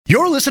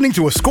You're listening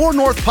to a Score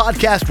North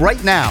podcast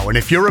right now, and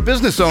if you're a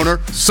business owner,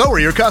 so are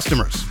your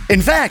customers.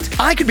 In fact,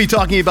 I could be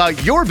talking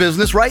about your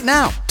business right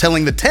now,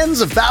 telling the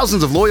tens of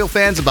thousands of loyal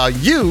fans about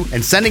you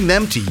and sending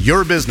them to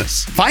your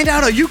business. Find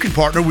out how you can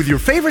partner with your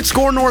favorite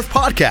Score North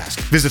podcast.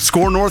 Visit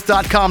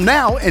scorenorth.com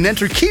now and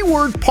enter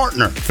keyword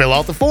partner. Fill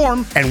out the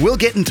form, and we'll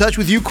get in touch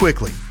with you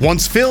quickly.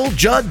 Once Phil,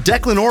 Judd,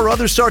 Declan, or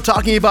others start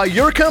talking about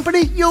your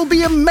company, you'll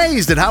be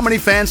amazed at how many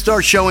fans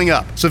start showing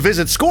up. So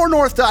visit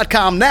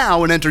scorenorth.com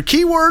now and enter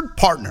keyword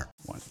partner.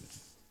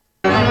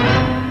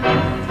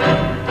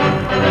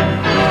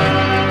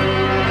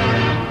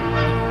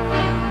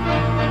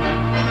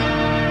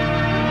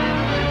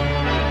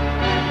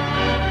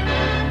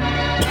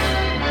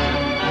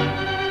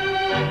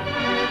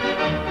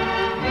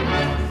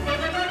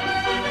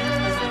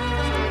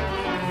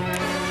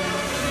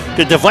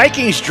 Did the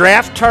Vikings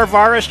draft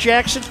Tarvaris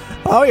Jackson?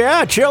 Oh,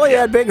 yeah. Chile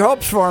had big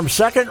hopes for him.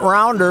 Second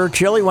rounder.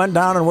 Chile went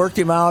down and worked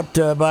him out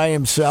by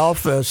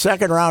himself.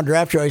 Second round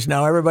draft choice.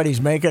 Now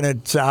everybody's making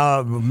it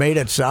made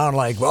it sound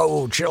like,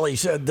 whoa, Chile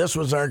said this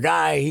was our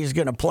guy. He's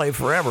going to play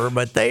forever.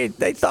 But they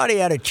thought he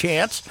had a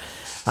chance.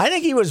 I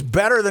think he was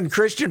better than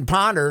Christian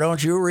Ponder,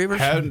 don't you,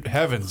 Reavers?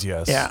 Heavens,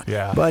 yes.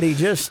 Yeah. But he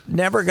just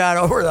never got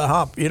over the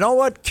hump. You know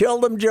what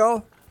killed him,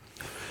 Joe?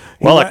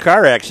 Well, a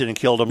car accident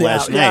killed him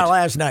last night. Yeah,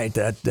 last night,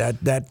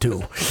 that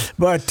too.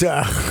 But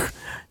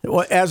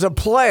as a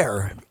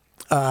player,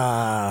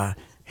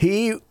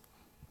 he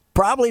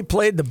probably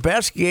played the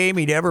best game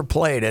he'd ever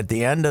played at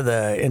the end of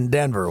in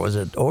Denver. Was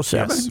it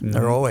 07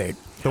 or 08?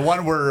 The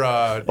one where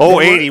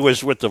 08 he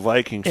was with the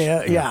Vikings.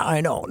 Yeah, I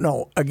know.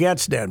 No,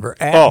 against Denver,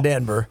 at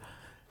Denver.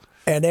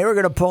 And they were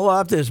going to pull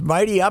off this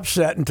mighty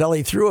upset until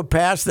he threw a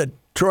pass that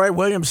Troy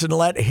Williamson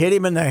hit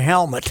him in the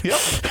helmet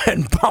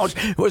and bounced.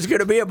 It was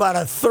going to be about a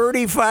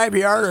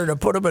 35-yarder to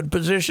put him in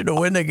position to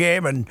win the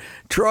game, and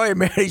Troy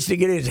managed to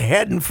get his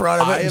head in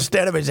front of it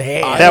instead of his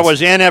hand. That was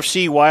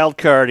NFC wild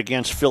card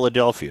against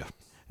Philadelphia.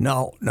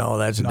 No,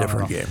 that's a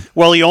different game.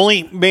 Well, he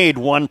only made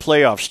one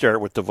playoff start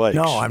with the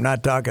Vikings. No, I'm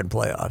not talking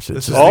playoffs.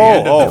 This is the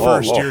end of the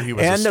first year he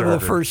was end of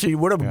the first year.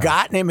 Would have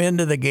gotten him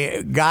into the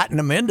game, gotten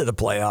him into the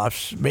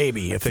playoffs,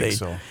 maybe if they.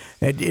 So.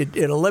 It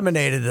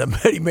eliminated them.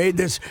 He made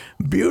this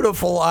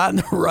beautiful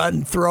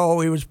on-the-run throw.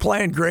 He was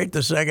playing great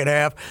the second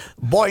half.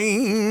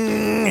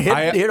 Boing!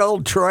 Hit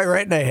old Troy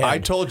right in the head. I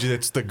told you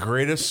it's the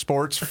greatest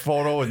sports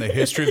photo in the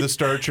history of the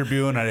Star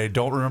Tribune, and I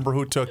don't remember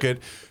who took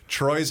it.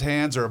 Troy's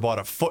hands are about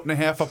 1.5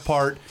 feet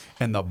apart,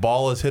 and the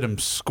ball has hit him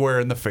square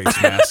in the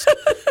face mask.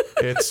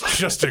 It's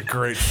just a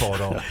great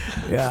photo.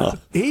 Yeah,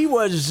 he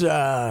was.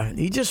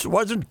 He just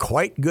wasn't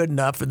quite good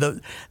enough.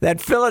 That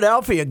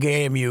Philadelphia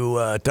game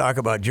you talk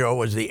about, Joe,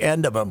 was the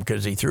end of him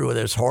because he threw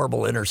this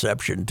horrible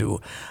interception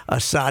to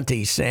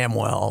Asante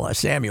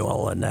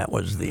Samuel, and that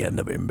was the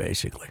end of him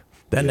basically.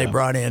 Then they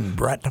brought in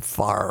Brett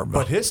Favre,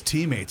 but his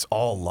teammates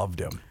all loved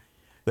him.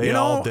 They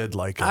all did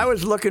like him. I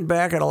was looking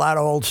back at a lot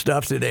of old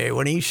stuff today.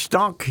 When he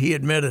stunk, he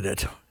admitted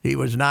it. He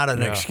was not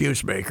an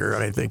excuse maker,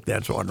 and I think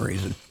that's one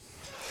reason.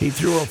 He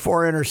threw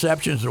 4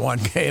 interceptions in one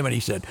game, and he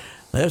said,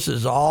 "This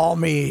is all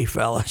me,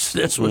 fellas.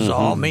 This was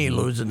all me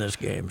losing this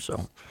game."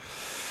 So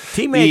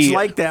teammates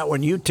like that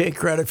when you take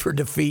credit for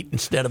defeat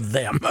instead of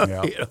them.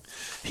 Yeah. You know?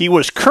 He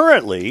was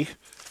currently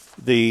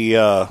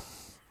the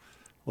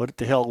what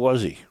the hell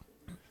was he?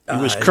 He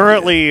was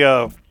currently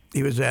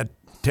he was at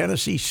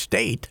Tennessee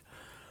State,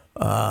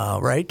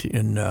 right?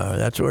 And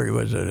that's where he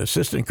was an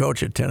assistant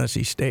coach at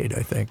Tennessee State,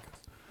 I think.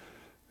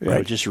 I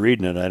was just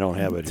reading it. I don't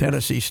have it.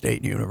 Tennessee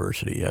State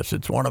University, yes.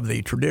 It's one of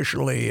the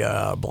traditionally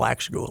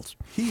black schools.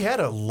 He had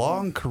a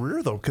long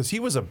career, though, because he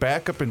was a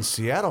backup in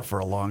Seattle for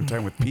a long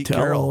time with Pete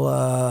Carroll.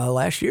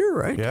 Last year,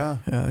 right? Yeah.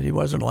 He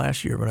wasn't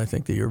last year, but I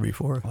think the year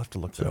before. I'll have to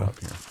look that up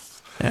here.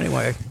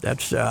 Anyway,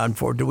 that's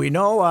unfortunate. Do we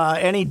know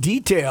any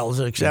details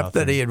except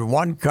that he had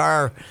one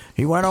car?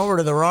 He went over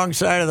to the wrong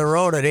side of the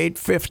road at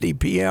 8:50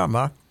 p.m.,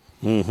 huh?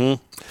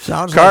 Mm-hmm.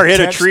 Sounds car like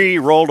hit a tree,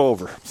 rolled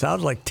over.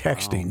 Sounds like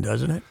texting,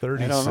 doesn't it?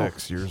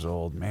 36 years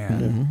old,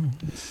 man.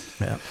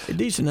 Mm-hmm. Yeah, a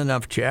decent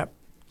enough chap.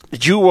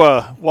 Did you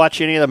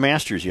watch any of the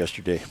Masters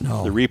yesterday?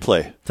 No. The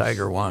replay.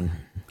 Tiger won.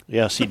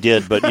 Yes, he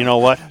did. But you know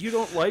what? You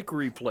don't like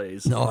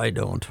replays. No, I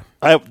don't.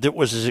 It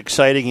was as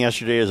exciting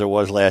yesterday as it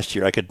was last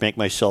year. I could make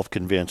myself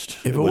convinced.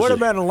 If it would have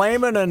been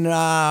Lehman and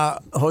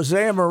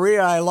Jose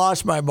Maria, I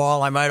lost my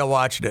ball. I might have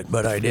watched it,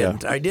 but I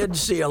didn't. Yeah. I did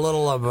see a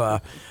little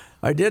of.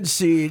 I did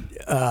see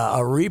a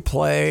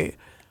replay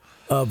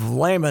of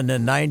Lehman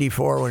in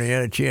 '94 when he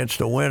had a chance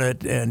to win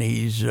it, and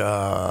he's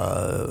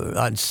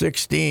on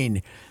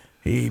 16.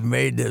 He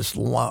made this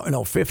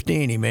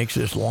 15. He makes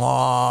this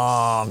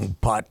long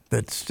putt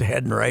that's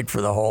heading right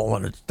for the hole,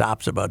 and it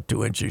stops about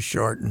 2 inches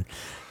short. And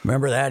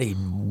remember that he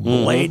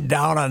laid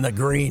down on the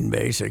green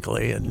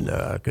basically, and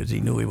because he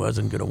knew he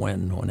wasn't going to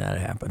win when that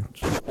happened.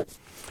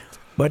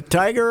 But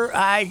Tiger,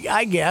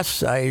 I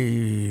guess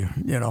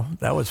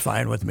that was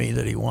fine with me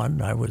that he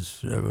won. I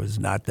was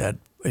not that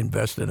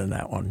invested in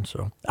that one,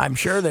 so I'm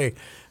sure they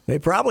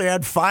probably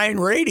had fine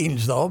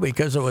ratings though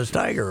because it was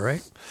Tiger,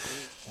 right?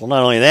 Well,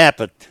 not only that,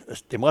 but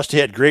they must have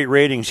had great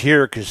ratings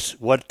here because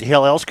what the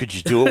hell else could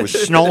you do? It was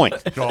snowing.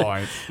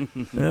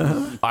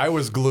 I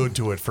was glued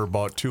to it for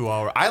about 2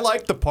 hours. I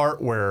liked the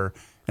part where,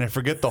 and I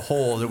forget the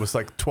whole, it was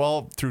like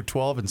 12 through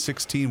 12 and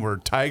 16 where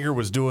Tiger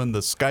was doing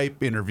the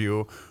Skype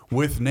interview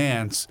with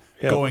Nance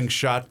going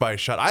shot by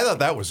shot. I thought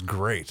that was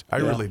great. I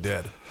really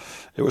did.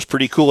 It was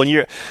pretty cool.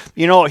 And,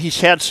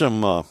 he's had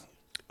some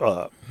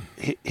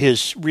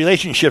his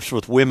relationships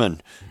with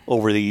women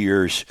over the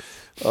years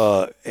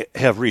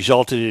have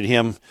resulted in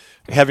him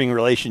having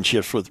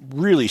relationships with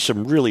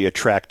some really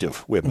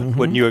attractive women. Mm-hmm.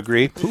 Wouldn't you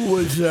agree? Who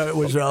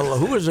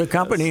was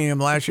accompanying him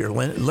last year?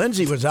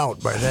 Lindsay was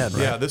out by then,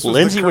 right? Yeah,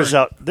 Lindsay was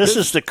out. This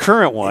is the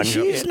current one.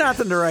 She's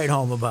nothing to write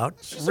home about.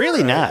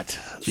 Really not.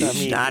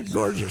 She's not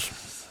gorgeous.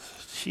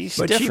 She's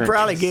but different. She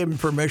probably gave him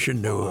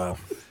permission to,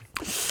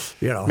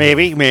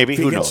 maybe.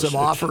 Who knows? Some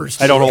offers.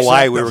 I don't know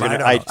why we were going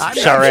to. I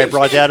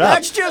brought that up.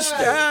 That's just,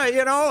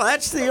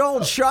 that's the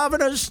old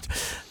chauvinist.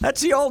 That's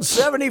the old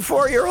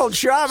 74-year-old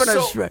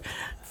chauvinist.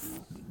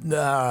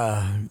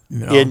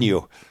 In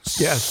you.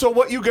 Yeah. So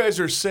what you guys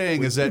are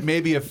saying is that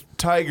maybe if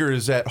Tiger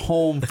is at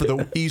home for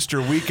the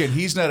Easter weekend,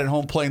 he's not at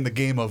home playing the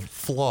game of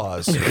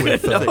flaws.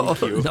 With,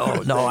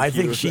 No. I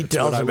think she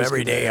tells him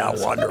every day how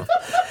wonderful.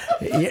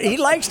 He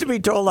likes to be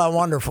told how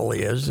wonderful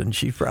he is, and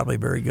she's probably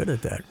very good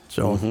at that.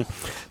 So,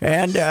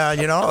 and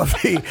if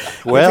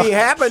he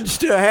happens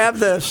to have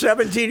the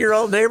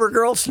 17-year-old neighbor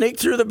girl sneak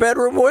through the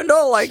bedroom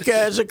window, like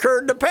has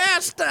occurred in the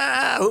past,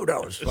 who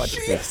knows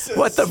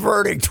what the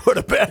verdict would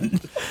have been.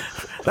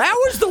 That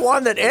was the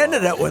one that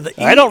ended it with.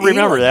 I don't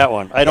remember that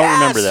one. I don't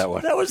remember that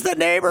one. That was the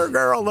neighbor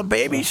girl, the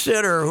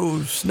babysitter,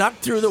 who snuck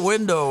through the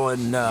window,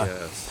 and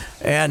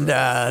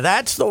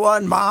that's the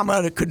one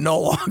Mama could no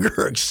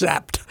longer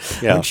accept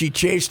when she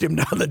chased him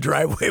down the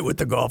driveway with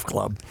the golf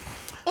club.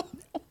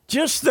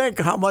 Just think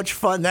how much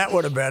fun that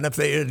would have been if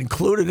they had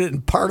included it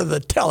in part of the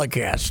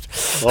telecast.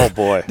 Oh,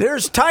 boy.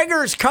 There's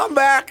Tiger's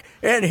comeback,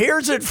 and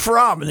here's it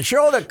from. And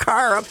show the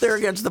car up there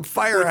against the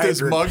fire hydrant.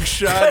 His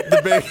mugshot,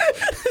 the big...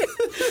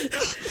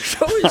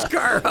 Show his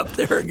car up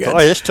there against...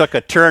 Boy, this took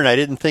a turn I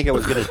didn't think it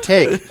was going to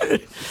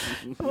take.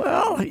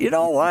 Well, you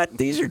know what?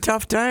 These are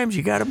tough times.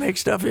 You got to make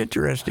stuff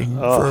interesting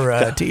for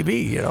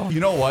TV, You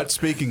know what?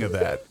 Speaking of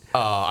that,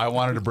 I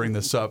wanted to bring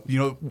this up.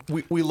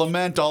 We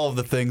lament all of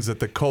the things that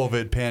the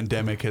COVID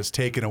pandemic has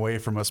taken away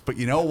from us. But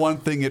one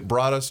thing it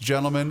brought us,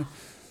 gentlemen?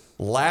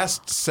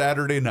 Last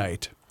Saturday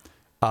night,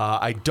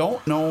 I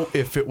don't know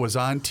if it was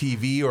on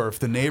TV or if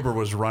the neighbor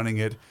was running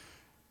it.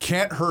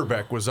 Kent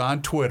Hrbek was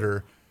on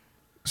Twitter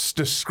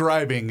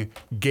describing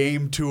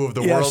Game 2 of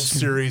the World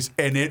Series,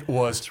 and it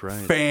was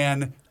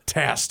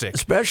fantastic.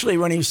 Especially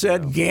when he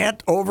said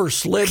Gant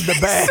overslid the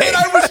bag. And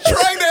I was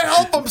trying to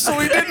help him so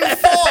he didn't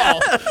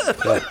fall.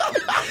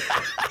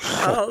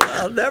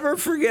 I'll never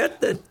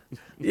forget that,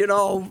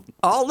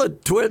 all the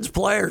Twins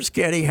players,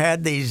 Kenny,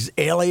 had these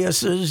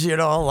aliases,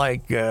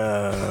 like,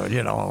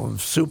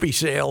 Soupy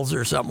Sales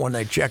or something when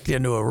they checked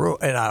into a room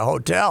in a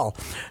hotel.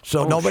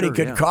 So nobody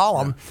could call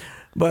them.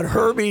 But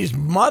Herbie's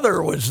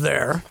mother was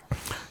there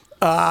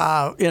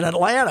in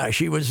Atlanta.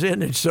 She was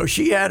in, and so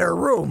she had her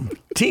room.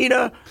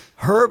 Tina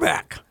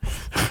Hrbek.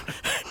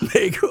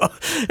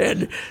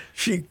 And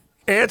she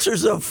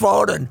answers the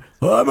phone, and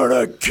I'm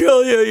going to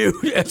kill you,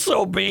 you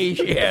SOB,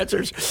 she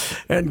answers.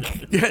 And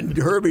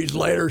Herbie's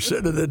later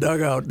sitting in the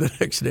dugout the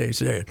next day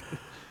saying,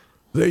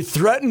 they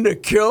threatened to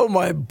kill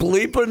my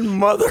bleeping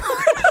mother.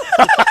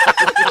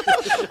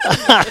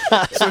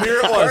 So here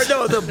it was. Or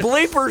no, the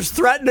bleepers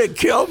threatened to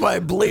kill my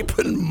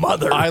bleeping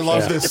mother. I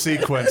love this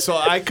sequence. So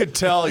I could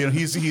tell,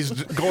 he's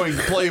going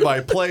play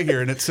by play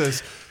here, and it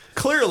says,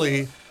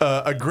 clearly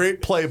a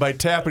great play by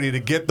Tapani to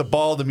get the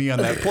ball to me on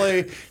that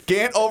play.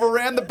 Gant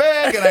overran the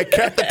bag, and I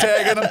kept the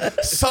tag on him.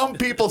 Some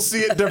people see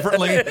it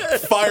differently.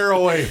 Fire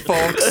away,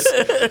 folks.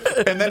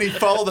 And then he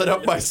followed it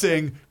up by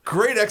saying,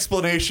 great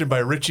explanation by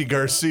Richie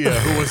Garcia,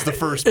 who was the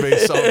first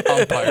base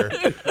umpire.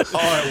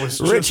 Oh, it was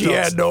just Richie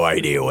had no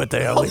idea what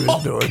the hell he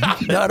was doing.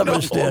 None of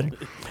us did.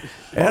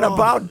 And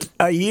about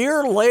a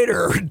year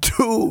later or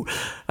two,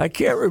 I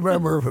can't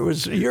remember if it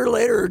was a year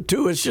later or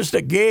two, it's just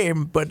a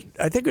game, but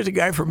I think it was a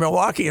guy from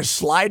Milwaukee is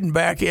sliding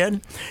back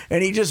in,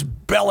 and he just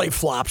belly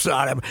flops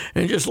on him,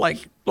 and just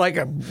like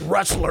a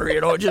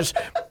wrestler, just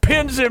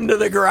pins him to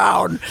the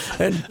ground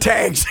and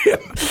tags him.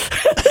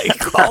 They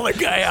call the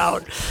guy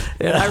out.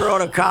 And I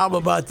wrote a column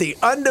about the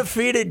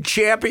undefeated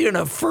champion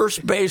of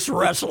first base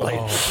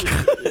wrestling.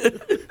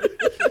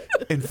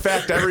 In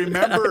fact, I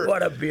remember...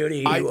 What a beauty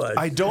he was.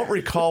 I don't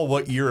recall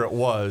what year it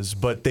was,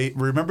 but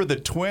remember the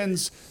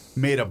Twins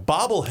made a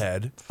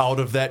bobblehead out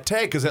of that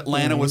tag because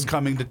Atlanta was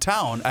coming to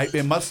town.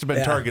 It must have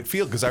been Target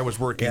Field because I was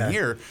working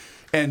here.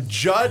 And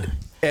Judd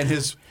and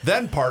his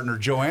then partner,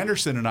 Joe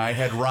Anderson, and I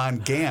had Ron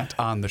Gant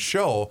on the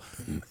show.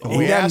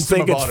 He doesn't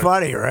think it's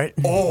funny, right?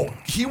 Oh,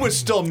 he was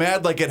still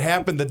mad like it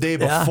happened the day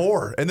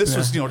before. And this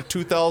was,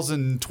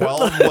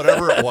 2012,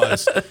 whatever it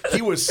was.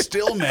 He was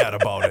still mad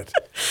about it.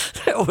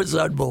 It was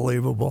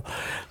unbelievable.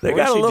 They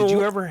got a Morrissey, little.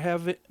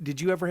 Did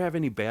you ever have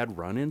any bad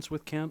run-ins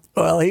with Kent?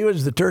 Well, he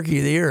was the Turkey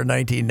of the Year in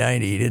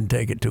 1990. He didn't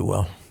take it too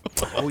well.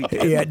 Oh, he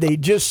did. They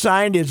just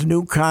signed his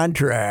new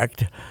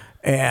contract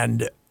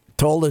and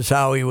told us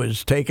how he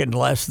was taking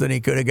less than he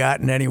could have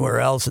gotten anywhere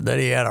else, and that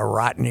he had a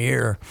rotten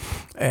year.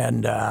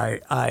 And I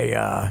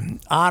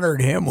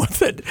honored him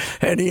with it.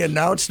 And he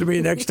announced to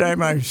me next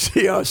time I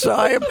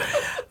saw him,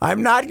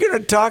 I'm not going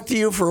to talk to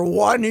you for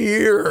 1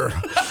 year.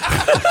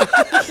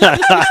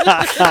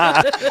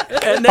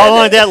 And How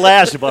long did that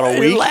last? About a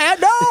week?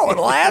 It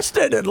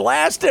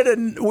lasted.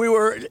 And we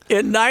were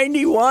in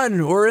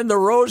 91. We're in the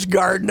Rose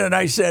Garden, and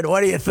I said,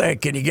 what do you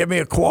think? Can you give me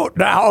a quote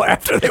now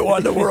after they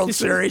won the World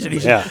Series? And he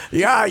said,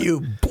 yeah,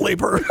 you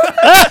bleeper.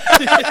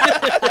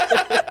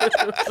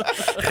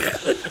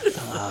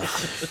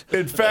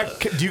 In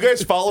fact, do you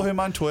guys follow him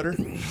on Twitter?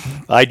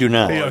 I do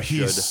not. You know,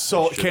 he's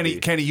so Kenny.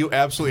 You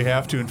absolutely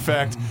have to. In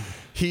fact,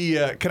 he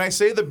can I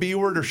say the B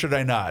word or should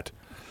I not?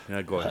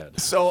 Yeah, go ahead.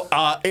 So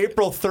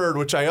April 3rd,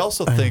 which I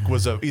also think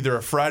was either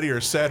a Friday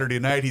or Saturday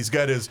night, he's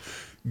got his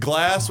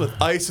glass with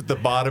ice at the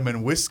bottom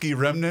and whiskey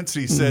remnants.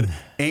 He said,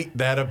 "Ain't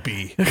that a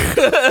bee?"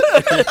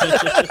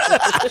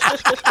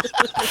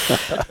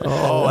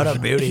 Oh, what a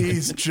beauty!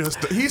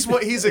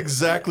 He's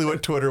exactly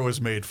what Twitter was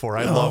made for.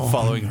 I love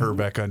following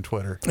Herbeck on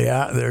Twitter.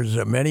 Yeah, there's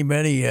many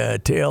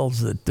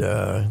tales that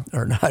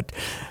are not.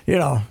 You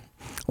know,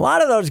 a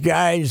lot of those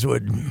guys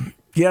would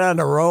get on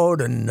the road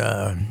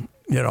and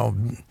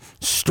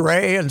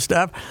stray and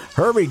stuff.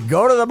 Herbie'd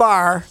go to the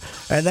bar,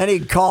 and then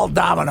he'd call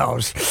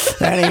Domino's,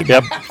 and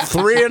he'd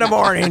 3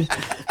 a.m,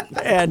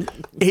 and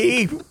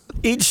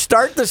he'd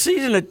start the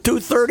season at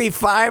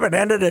 235 and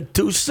ended at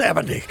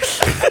 270.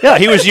 Yeah,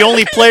 he was the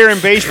only player in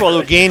baseball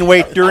who gained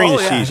weight during the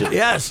season.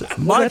 Yes,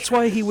 Well, that's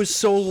why he was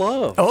so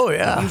loved. Oh,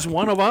 yeah. He's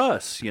one of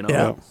us, you know.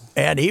 Yeah.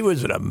 And he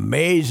was an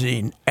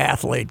amazing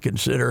athlete,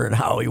 considering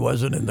how he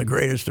wasn't in the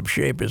greatest of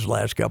shape his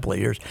last couple of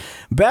years.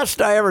 Best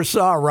I ever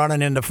saw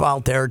running into foul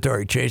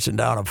territory, chasing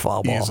down a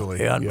foul ball.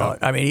 Easily, Yeah.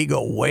 I mean, he'd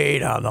go way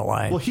down the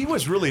line. Well, he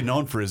was really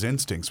known for his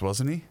instincts,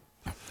 wasn't he?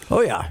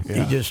 Oh, yeah.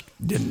 He just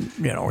didn't,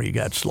 he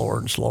got slower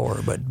and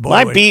slower. But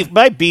boy,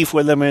 My beef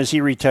with him is he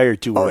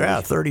retired too Oh, early.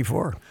 yeah,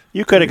 34.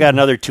 You could have got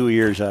another 2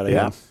 years out of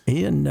him.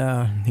 He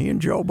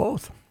and Joe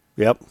both.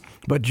 Yep.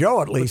 But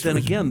Joe, at But least, then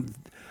was- again,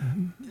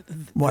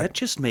 that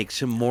just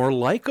makes him more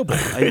likable.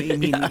 I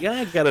mean,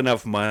 I got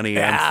enough money.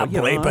 Yeah,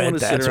 bleep I wanna it,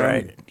 sit that's around-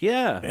 right.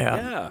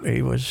 Yeah.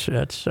 He was.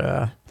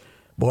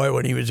 Boy,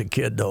 when he was a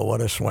kid, though, what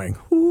a swing!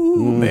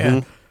 Ooh,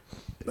 man.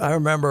 I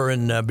remember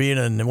being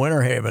in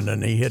Winter Haven,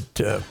 and he hit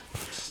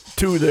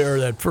 2 there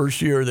that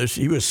first year.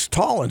 He was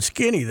tall and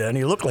skinny then.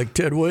 He looked like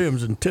Ted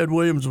Williams, and Ted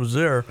Williams was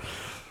there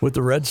with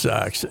the Red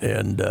Sox,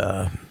 and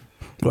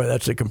boy,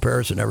 that's the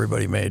comparison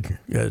everybody made.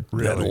 That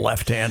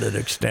left-handed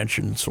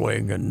extension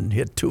swing, and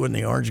hit 2 in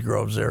the Orange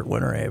Groves there at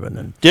Winter Haven,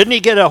 and Didn't he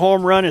get a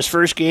home run his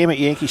first game at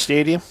Yankee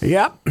Stadium?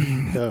 yep.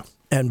 Yeah.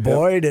 And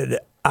boy, did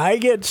I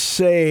get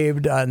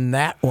saved on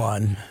that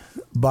one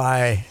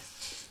by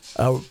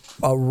a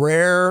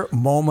rare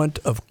moment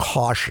of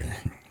caution.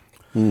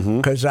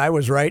 Because I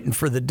was writing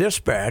for the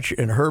Dispatch,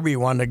 and Herbie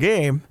won the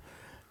game,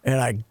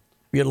 and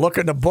you look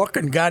in the book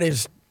and got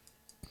his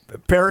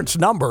parents'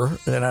 number,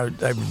 and I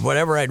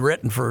whatever I'd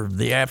written for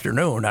the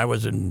afternoon, I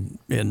was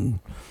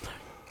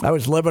I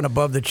was living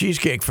above the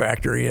Cheesecake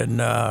Factory in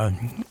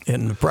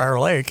Prior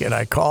Lake, and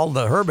I called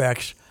the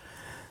Herbecks.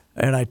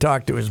 And I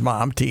talked to his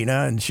mom,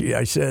 Tina, and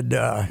I said,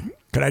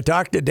 can I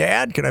talk to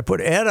Dad? Can I put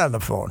Ed on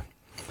the phone?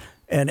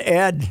 And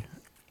Ed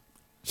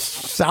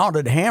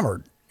sounded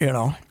hammered,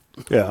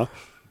 Yeah.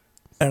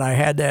 And I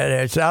had that.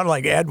 It sounded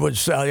like Ed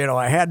was,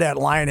 I had that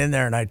line in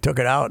there, and I took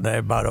it out, and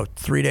about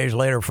 3 days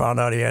later found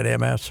out he had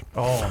MS.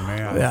 Oh,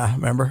 man. Yeah,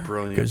 remember?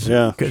 Brilliant.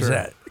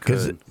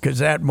 Because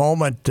that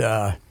moment,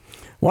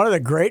 one of the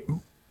great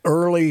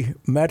early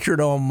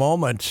Metrodome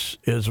moments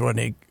is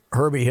when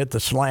Herbie hit the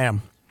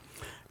slam.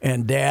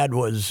 And Dad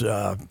was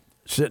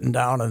sitting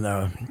down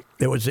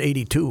it was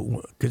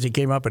 82, because he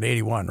came up in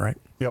 81, right?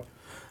 Yep.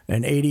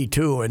 And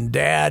 82, and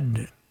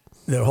Dad,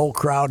 the whole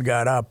crowd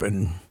got up,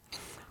 and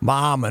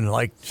Mom and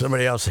like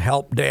somebody else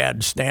helped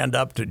Dad stand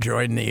up to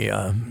join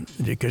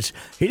because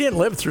he didn't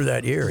live through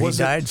that year. Was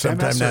He died it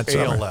sometime MS that or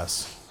summer.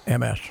 ALS?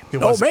 MS.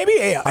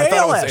 Maybe ALS. I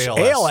thought it was ALS.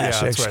 Yeah, ALS.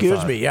 that's what I Excuse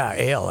thought. me. Yeah,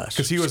 ALS.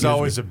 Because he was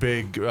always a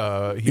big. He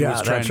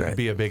was trying to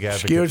be a big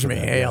advocate. Excuse for me,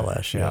 that.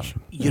 ALS. Yes.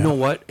 You know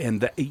what?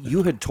 And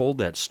you had told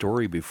that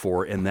story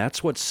before, and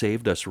that's what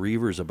saved us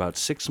Reavers about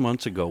 6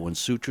 months ago when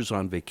Sutra's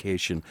on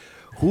vacation.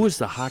 Who was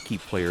the hockey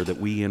player that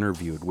we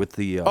interviewed with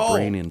the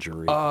brain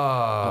injury?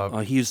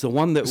 He's the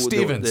one that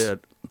Stevens.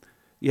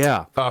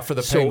 Yeah. For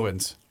the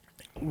Penguins.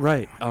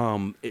 Right.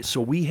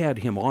 So we had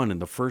him on,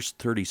 and the first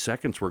 30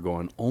 seconds we're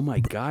going, oh, my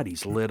God,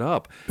 he's lit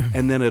up.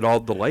 And then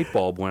the light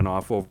bulb went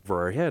off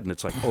over our head, and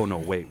it's like, oh, no,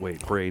 wait,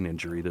 brain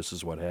injury. This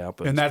is what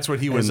happened. And that's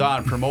what he was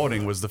on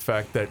promoting, was the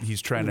fact that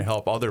he's trying to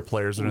help other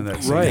players that are in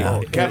that same right.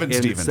 boat. Kevin and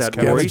Stevens. It's that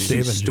Kevin Boise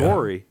Stevens.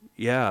 story.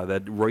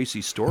 that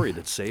Royce story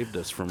that saved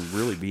us from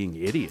really being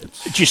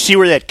idiots. Did you see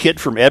where that kid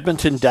from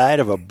Edmonton died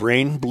of a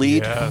brain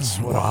bleed? Yes,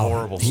 what a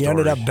horrible story. He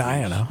ended up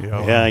dying, huh?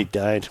 Yeah, he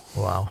died.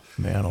 Wow,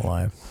 man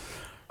alive.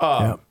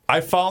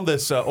 I found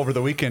this over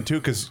the weekend too,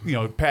 because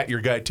Pat,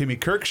 your guy Timmy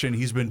Kirkshin,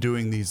 he's been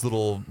doing these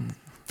little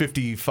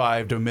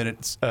 55 to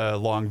minutes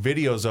long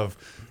videos of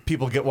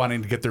people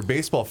wanting to get their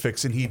baseball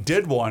fix, and he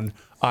did one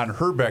on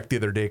Herbeck the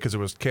other day because it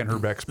was Ken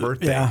Herbeck's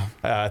birthday. Yeah.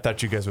 I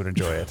thought you guys would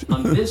enjoy it.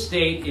 On this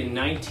date in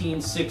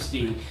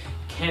 1960,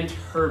 Kent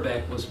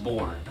Herbeck was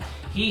born.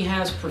 He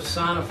has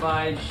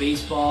personified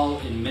baseball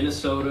in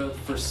Minnesota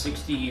for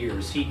 60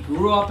 years. He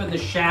grew up in the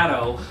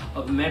shadow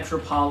of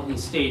Metropolitan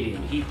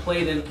Stadium. He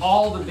played in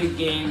all the big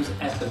games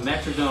at the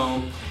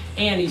Metrodome,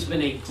 and he's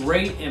been a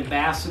great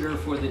ambassador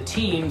for the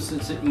team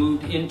since it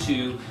moved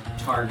into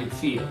Target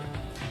Field.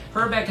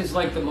 Herbeck is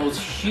like the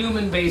most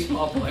human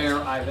baseball player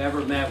I've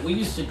ever met. We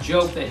used to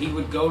joke that he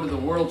would go to the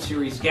World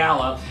Series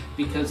Gala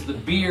because the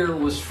beer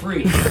was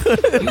free.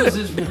 He was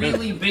this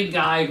really big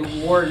guy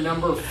who wore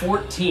number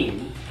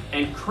 14.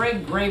 And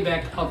Craig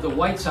Graybeck of the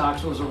White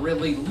Sox was a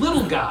really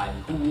little guy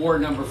who wore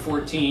number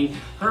 14.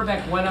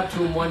 Herbeck went up to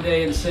him one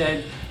day and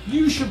said,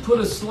 "You should put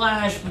a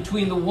slash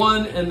between the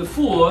 1 and the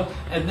 4,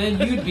 and then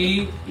you'd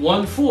be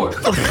 1/4.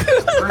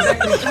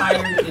 Herbeck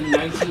retired in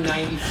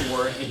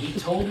 1994, and he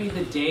told me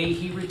the day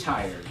he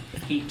retired,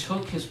 he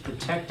took his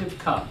protective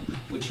cup,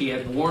 which he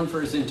had worn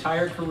for his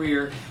entire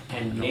career,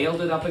 and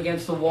nailed it up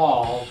against the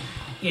wall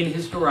in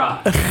his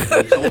garage.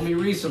 He told me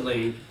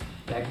recently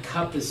that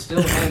cup is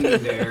still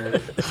hanging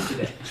there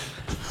today."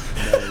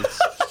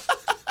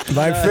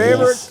 My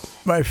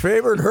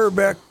favorite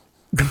Herbeck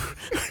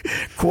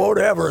quote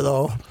ever,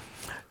 though.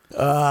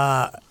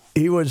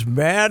 He was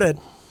mad at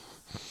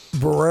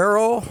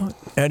Barrero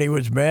and he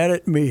was mad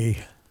at me,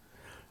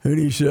 and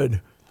he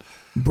said,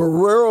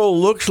 "Barrero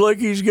looks like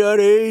he's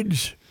got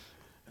AIDS,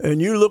 and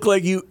you look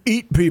like you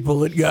eat people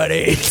that got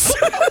AIDS."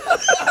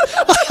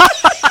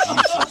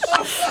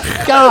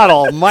 God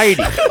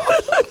almighty.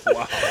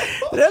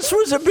 This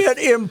was a bit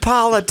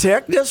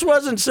impolitic. This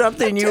wasn't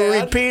something you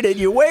repeated.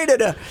 You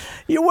waited a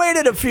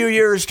few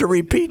years to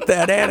repeat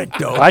that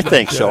anecdote. I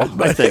think so.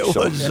 I think it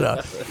so. was,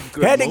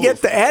 had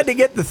to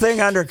get the thing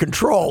under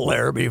control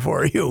there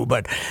before you.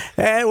 But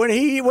when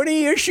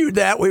he issued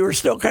that, we were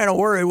still kind of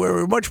worried. We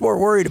were much more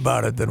worried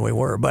about it than we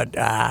were. But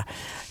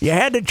you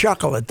had to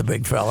chuckle at the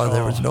big fella.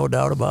 There was no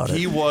doubt about it.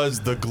 He was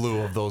the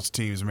glue of those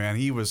teams, man.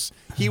 He was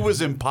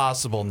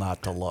impossible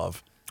not to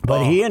love.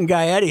 But he and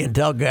Gaetti,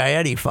 until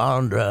Gaetti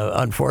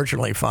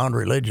unfortunately found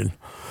religion,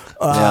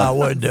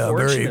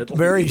 very,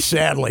 very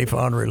sadly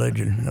found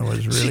religion. It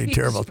was really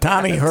terrible.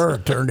 Tommy Herr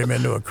turned him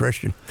into a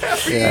Christian.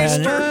 But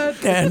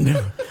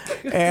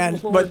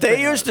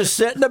they used to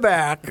sit in the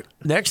back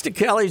next to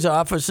Kelly's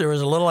office. There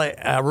was a little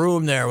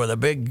room there with a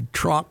big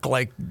trunk,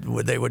 like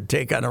they would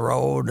take on the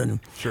road, and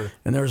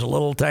there was a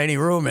little tiny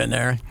room in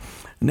there.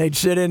 And they'd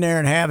sit in there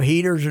and have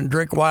heaters and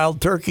drink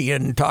wild turkey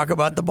and talk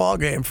about the ball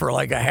game for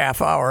like a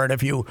half hour. And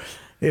if you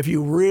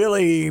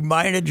really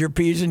minded your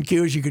P's and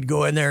Q's, you could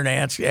go in there and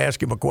ask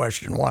him a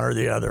question, one or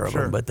the other of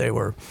them. But they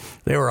were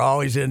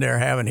always in there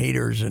having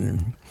heaters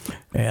and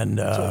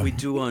that's what we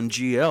do on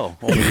GL,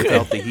 only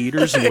without the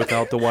heaters and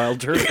without the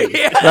wild turkey.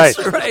 Yes,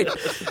 right.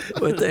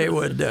 But they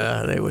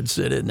would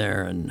sit in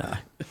there and.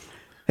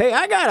 Hey,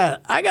 I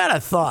got a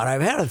thought.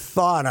 I've had a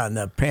thought on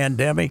the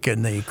pandemic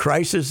and the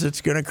crisis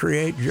it's going to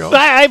create, Joe.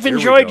 I've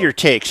enjoyed your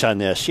takes on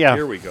this. Yeah.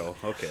 Here we go.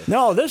 Okay.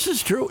 No, this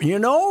is true. You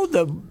know,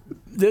 the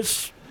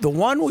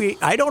one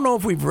I don't know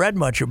if we've read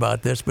much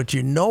about this, but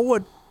you know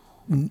what?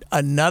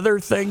 Another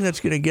thing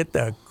that's going to get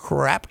the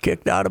crap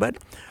kicked out of it?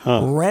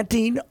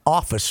 Renting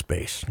office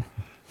space.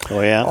 Oh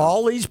yeah.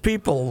 All these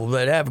people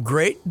that have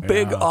great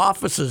big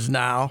offices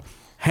now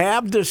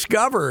have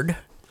discovered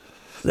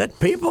that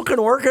people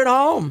can work at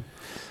home.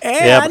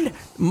 And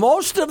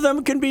most of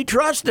them can be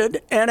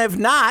trusted, and if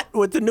not,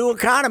 with the new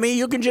economy,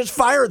 you can just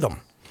fire them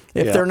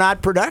if they're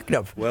not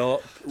productive.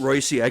 Well,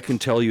 Royce, I can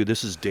tell you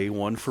this is day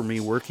one for me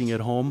working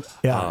at home.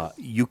 Yeah.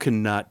 You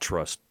cannot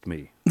trust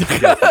me. You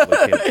definitely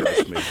can't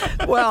trust me.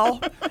 Well,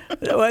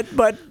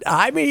 but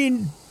I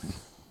mean,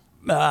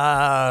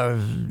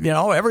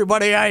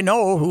 everybody I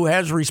know who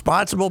has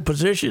responsible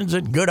positions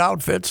at good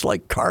outfits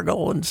like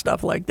Cargill and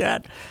stuff like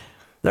that,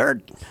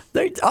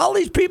 all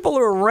these people who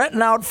are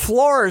renting out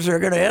floors are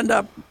going to end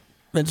up.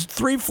 It's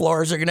 3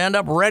 floors. Are going to end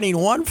up renting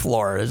 1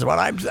 floor. Is what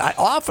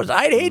office.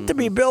 I'd hate to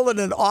be building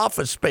an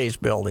office space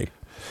building.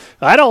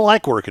 I don't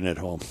like working at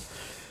home.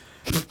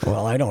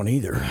 Well, I don't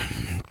either.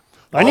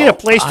 I need a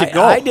place to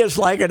go. I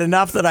dislike it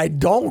enough that I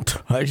don't.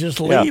 I just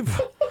leave.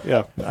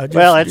 Yeah. That's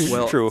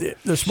Well, true.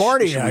 This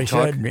morning I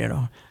talk?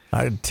 said,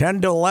 I had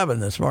 10 to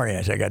 11 this morning.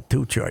 I said I got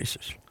 2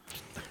 choices.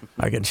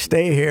 I can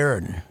stay here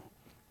and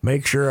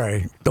make sure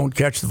I don't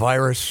catch the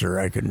virus, or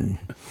I can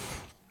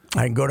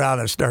go down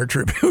to the Star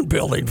Tribune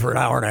building for an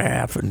hour and a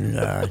half and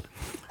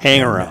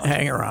Hang around.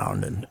 Hang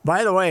around. And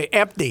by the way,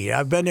 empty.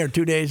 I've been there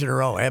 2 days in a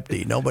row.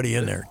 Empty. Nobody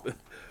in there.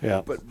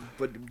 Yeah.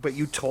 But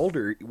you told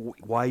her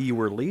why you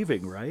were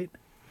leaving, right?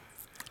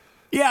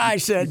 Yeah, I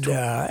said,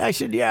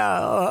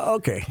 yeah,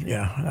 okay,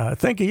 yeah.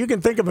 You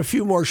can think of a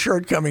few more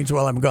shortcomings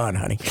while I'm gone,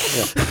 honey.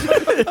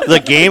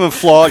 The Game of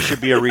Flaws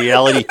should be a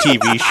reality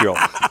TV show.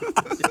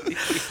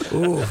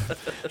 Ooh.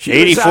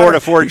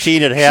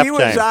 84-14 at halftime. She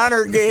was on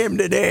her game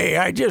today.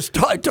 I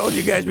told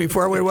you guys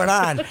before we went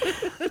on.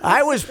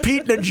 I was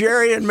Pete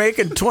Nigerian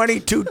making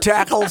 22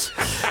 tackles,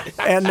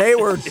 and they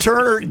were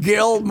Turner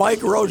Gill,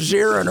 Mike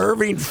Rozier, and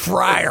Irving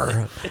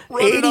Fryer.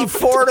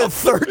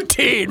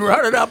 84-13,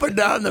 running up and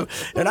down them.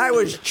 And I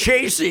was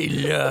chasing,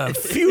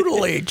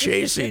 futilely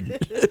chasing.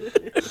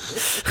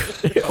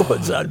 It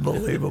was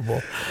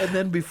unbelievable. And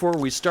then before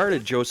we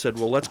started, Joe said,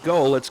 well, let's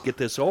go. Let's get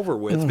this over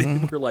with.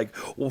 And we're like,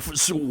 well,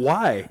 so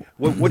why?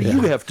 What do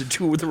you have to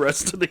do with the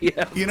rest of the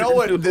afternoon? You know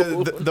what?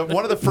 The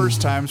one of the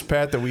first times,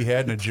 Pat, that we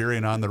had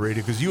Nigerian on the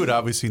radio, because you had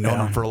obviously known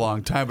him for a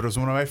long time, but it was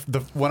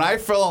when I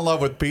fell in love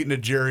with Pete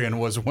Nigerian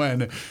was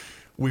when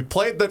we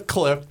played the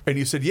clip, and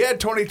you said, you had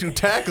 22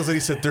 tackles, and he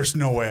said, there's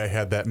no way I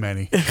had that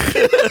many.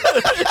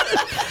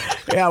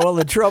 Yeah, well,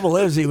 the trouble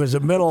is he was a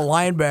middle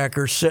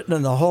linebacker sitting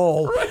in the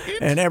hole,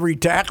 and every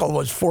tackle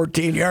was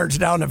 14 yards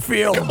down the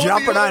field,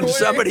 jumping on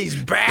somebody's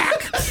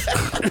back.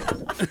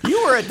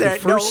 You were at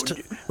that.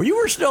 You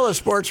were still a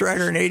sports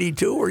writer in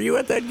 '82. Were you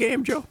at that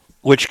game, Joe?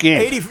 Which game?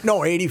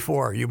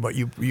 84. You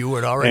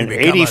had already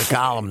become a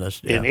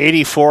columnist. Yeah. In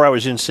 '84, I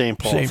was in St.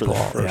 Paul St. for Paul,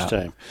 the first yeah.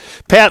 time.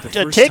 Pat,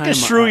 first take time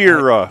us through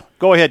your.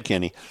 Go ahead,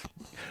 Kenny.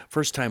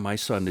 First time I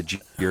saw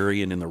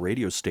Nigerian in the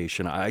radio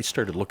station, I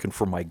started looking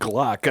for my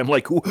Glock. I'm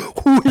like, who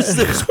is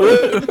this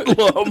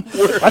hoodlum?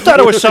 I thought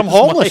it was some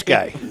homeless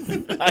guy.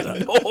 I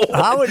know.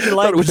 How would you I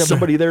like thought it was to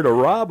somebody there to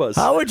rob us?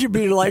 How would you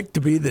be like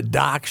to be the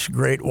Doc's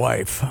great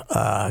wife,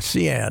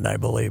 Cian, I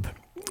believe,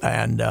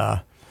 and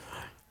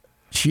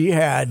she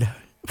had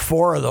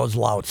 4 of those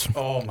louts.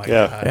 Oh, my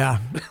Yeah. God. Yeah,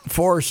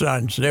 4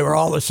 sons. They were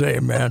all the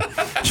same, man.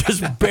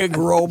 Just big,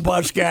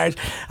 robust guys.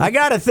 I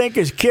got to think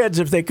as kids,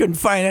 if they couldn't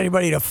find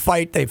anybody to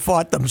fight, they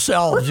fought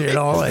themselves, you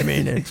know. I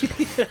mean,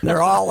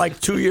 they're all like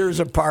 2 years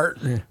apart.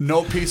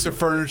 No piece of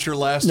furniture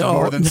lasted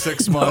more than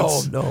 6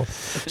 months. No.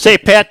 Say,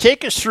 Pat,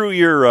 take us through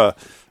your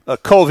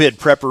COVID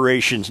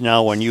preparations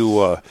now. When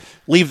you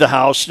leave the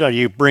house,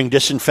 you bring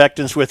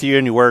disinfectants with you,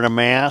 and you wear a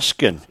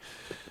mask, and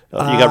you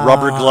got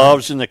rubber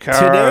gloves in the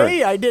car.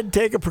 Today, I did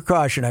take a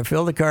precaution. I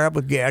filled the car up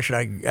with gas,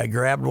 and I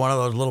grabbed one of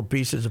those little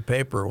pieces of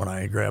paper when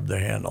I grabbed the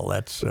handle.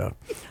 That's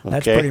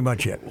pretty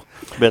much it.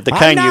 But the I'm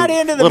kind not you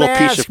into the little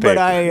mask, piece of paper. but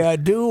I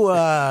do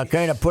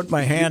kind of put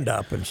my hand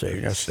up and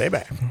say, stay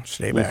back, just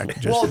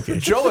Well, in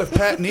case. Joe, if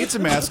Pat needs a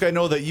mask, I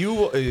know that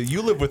you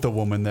live with a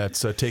woman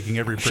that's taking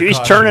every precaution. She's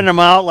turning them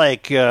out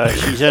like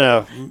she's in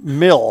a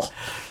mill.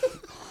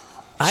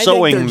 I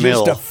sewing think they're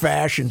mill. just a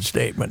fashion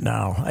statement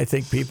now. I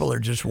think people are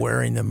just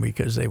wearing them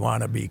because they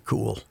want to be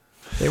cool.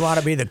 They want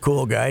to be the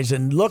cool guys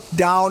and look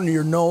down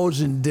your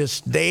nose in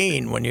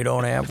disdain when you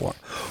don't have one.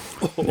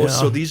 Oh,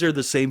 so these are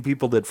the same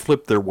people that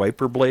flip their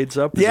wiper blades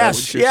up? Is Yes,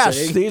 that what you're yes,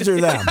 saying? these are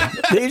them.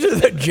 These are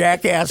the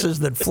jackasses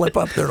that flip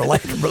up their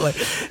electric blade.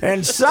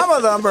 And some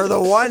of them are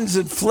the ones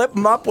that flip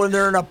them up when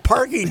they're in a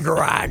parking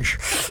garage,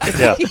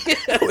 Yeah.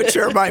 which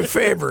are my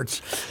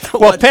favorites.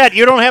 Well, Pat,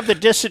 you don't have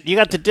you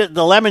got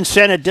the lemon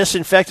scented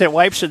disinfectant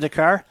wipes in the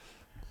car?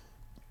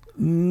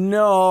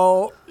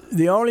 No,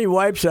 the only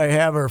wipes I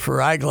have are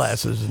for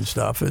eyeglasses and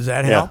stuff. Does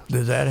that help?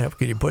 Does that help?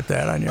 Can you put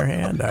that on your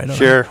hand? I don't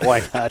Sure, know.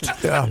 why not?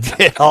 Yeah.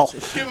 I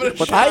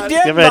I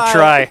did Give it a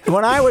try.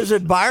 When I was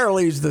at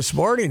Byerly's this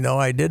morning, though,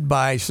 I did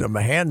buy some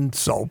hand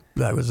soap.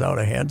 I was out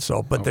of hand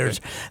soap, but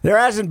there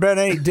hasn't been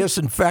any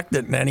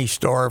disinfectant in any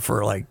store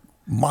for like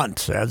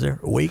months, has there?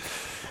 A week?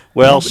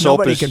 Well, soap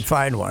Nobody is can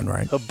find one,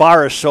 right? a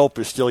bar of soap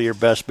is still your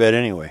best bet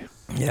anyway.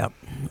 Yeah.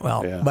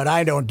 Well, Yeah. but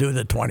I don't do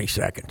the 20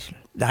 seconds.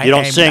 You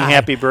don't sing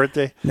happy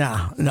birthday?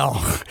 No.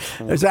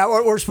 Is that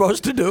what we're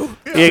supposed to do?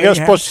 Yeah, you're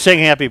supposed to sing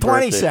happy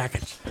 20 birthday.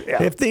 seconds.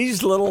 Yeah. If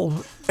these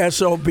little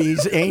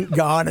SOBs ain't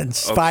gone in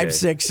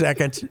 5-6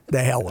 seconds,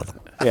 the hell with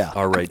them. Yeah.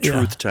 All right, Yeah.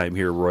 truth time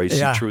here, Royce.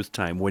 Yeah. Truth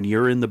time. When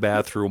you're in the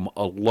bathroom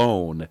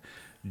alone,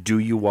 do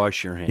you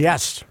wash your hands?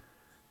 Yes.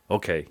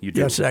 Okay, you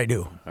do. Yes, I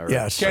do. All right.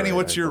 Yes. Kenny, All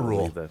what's your I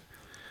rule? believe that.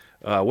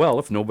 Well,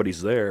 if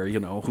nobody's there,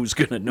 who's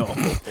going to know?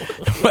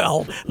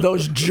 Well,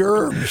 those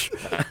germs,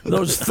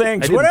 those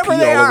things, didn't whatever pee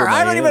they all over are,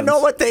 my I don't even know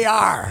hands. what they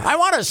are. I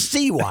want to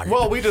see one.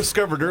 Well, we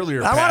discovered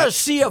earlier, I want to Pat,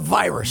 see a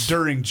virus.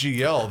 during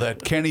GL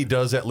that Kenny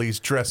does at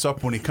least dress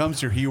up when he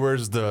comes here. He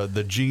wears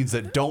the jeans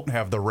that don't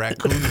have the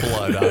raccoon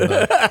blood on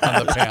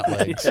the pant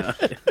legs.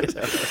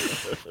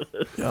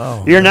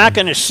 You're not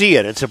going to see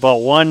it. It's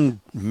about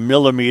 1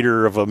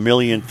 millimeter of a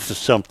millionth of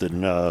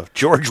something.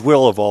 George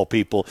Will, of all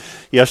people,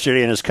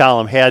 yesterday in his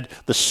column had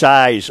the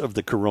size of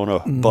the corona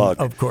bug.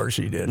 Of course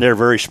he did. And they're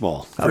very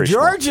small. Very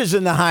George is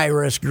in the high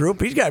risk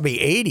group. He's got to be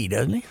 80,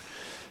 doesn't he?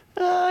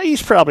 small.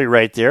 He's probably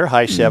right there,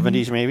 high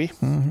 70s maybe.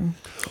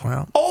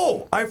 Well,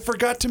 Oh, I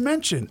forgot to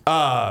mention,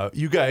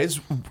 you guys,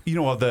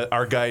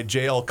 our guy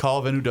JL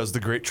Colvin, who does the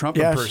great Trump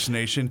Yes.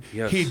 impersonation.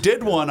 Yes. He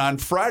did one on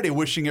Friday,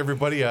 wishing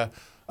everybody a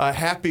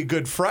happy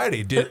Good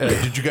Friday.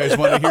 Did you guys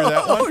want to hear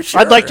that one? sure.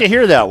 I'd like to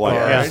hear that one. All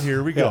yeah. right,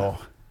 here we go.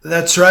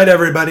 That's right,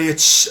 everybody.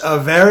 It's a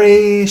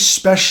very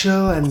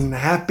special and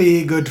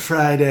happy Good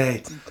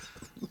Friday.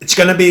 It's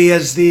going to be,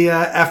 as the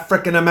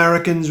African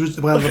Americans,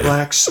 well, the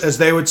blacks, as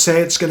they would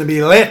say, it's going to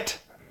be lit.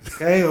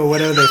 Okay, or what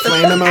are they,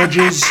 flame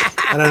emojis?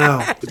 I don't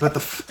know.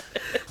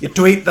 You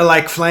tweet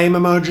the flame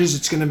emojis.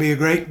 It's going to be a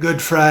great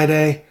Good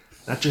Friday.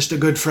 Not just a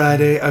Good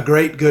Friday, a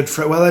great Good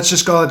Friday. Well, let's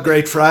just call it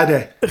Great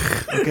Friday.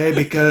 Okay,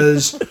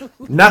 because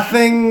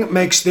nothing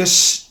makes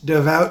this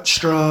devout,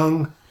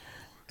 strong,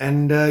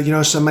 and,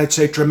 some might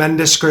say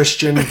tremendous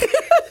Christian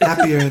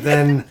happier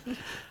than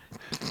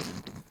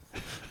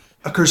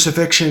a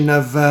crucifixion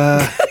of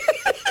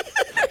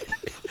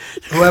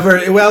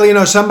whoever.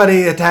 Well,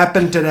 somebody, it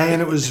happened today,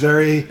 and it was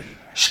very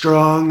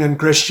strong and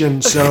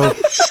Christian. So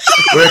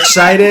we're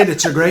excited.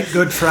 It's a great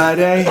Good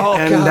Friday.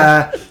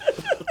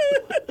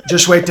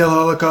 Just wait till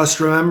Holocaust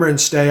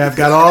Remembrance Day. I've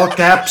got all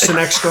caps and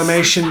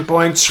exclamation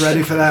points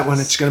ready for that one.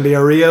 It's going to be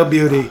a real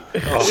beauty.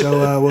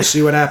 So we'll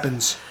see what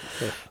happens.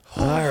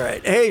 All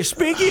right. Hey,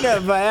 speaking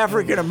of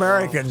African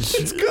Americans,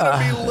 It's going to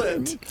be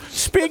lit.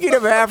 speaking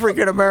of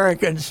African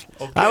Americans,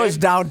 I was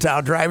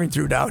driving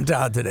through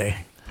downtown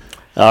today.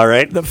 All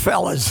right. The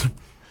fellas,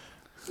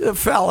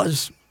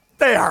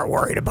 they aren't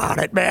worried about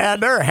it, man.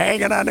 They're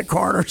hanging on the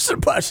corners of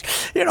the bus.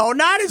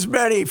 Not as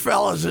many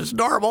fellas as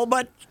normal,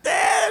 but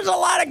there's a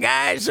lot of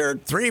guys. There are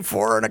 3,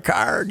 4 in a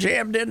car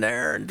jammed in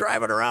there and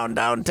driving around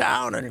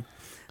downtown, and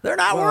they're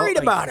not worried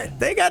about it.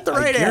 They got the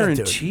right attitude. I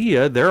guarantee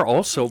you, they're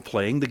also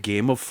playing the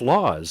game of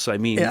flaws. I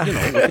mean, look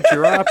at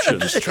your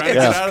options. Trying to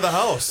get out of the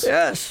house.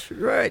 Yes,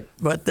 right.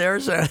 But there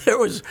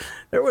was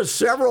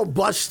several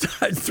bus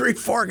 3,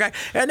 4 guys,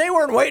 and they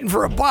weren't waiting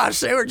for a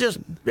bus. They were just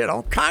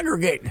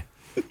congregating,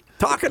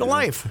 talking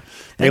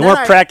life. They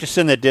weren't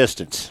practicing the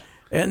distance.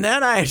 And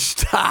then I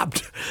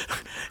stopped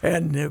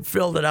and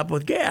filled it up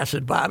with gas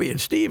at Bobby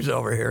and Steve's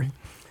over here.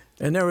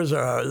 And there was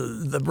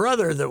the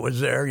brother that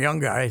was there, young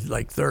guy,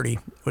 like 30,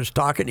 was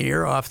talking the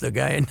ear off the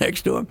guy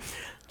next to him,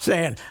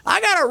 saying, I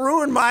got to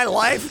ruin my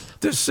life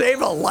to save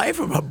a life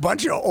of a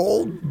bunch of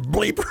old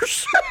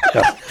bleepers.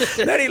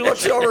 Then he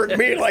looks over at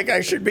me like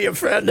I should be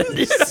offended.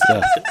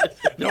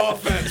 No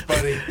offense,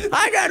 buddy.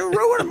 I got to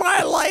ruin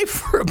my life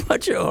for a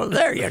bunch of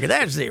there you go.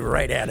 That's the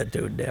right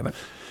attitude, damn it.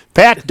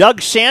 Pat,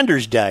 Doug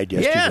Sanders died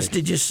yesterday. Yes,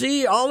 did you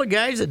see all the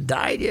guys that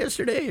died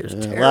yesterday? It was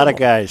terrible. A lot of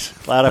guys.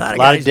 A lot of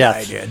guys death.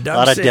 died, yeah. A Doug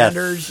lot of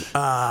Sanders,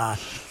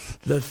 death.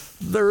 the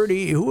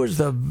 30, who was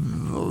there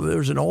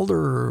was an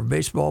older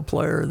baseball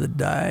player that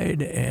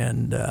died,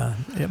 and a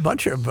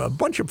bunch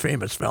of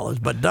famous fellas.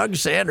 But Doug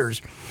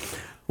Sanders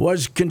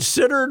was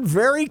considered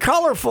very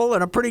colorful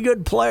and a pretty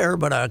good player,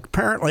 but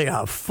apparently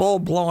a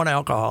full-blown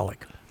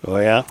alcoholic. Oh,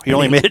 yeah? He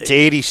only made it to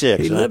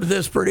 86. He huh?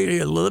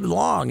 lived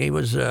long. He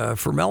was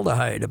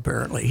formaldehyde,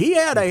 apparently. He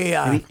had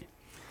I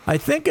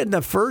think in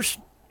the first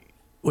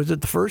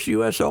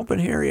U.S. Open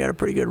here, he had a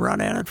pretty good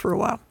run at it for a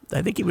while.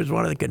 I think he was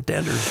one of the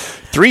contenders.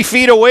 3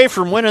 feet away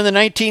from winning the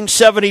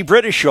 1970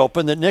 British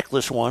Open that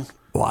Nicklaus won.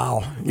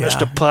 Wow.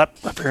 Missed a putt,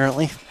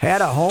 apparently.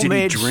 Had a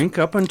homemade... Did he drink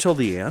up until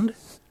the end?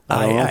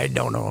 I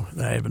don't know.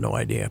 I have no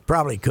idea.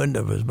 Probably couldn't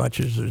have, as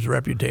much as his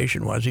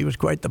reputation was. He was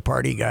quite the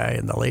party guy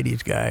and the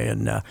ladies guy,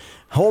 and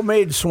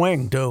homemade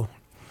swing too.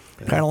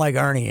 Kind of like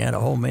Arnie had a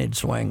homemade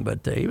swing,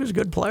 but he was a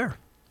good player.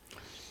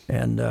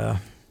 And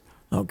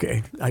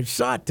okay, I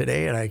saw it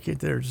today, and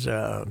there's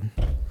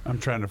I'm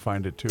trying to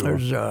find it too.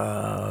 there's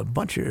a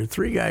bunch of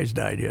 3 guys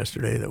died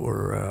yesterday that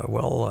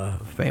were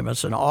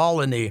famous, and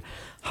all in the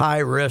high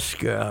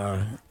risk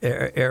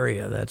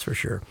area. That's for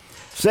sure.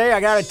 Say,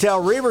 I got to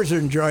tell Reavers to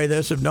enjoy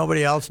this if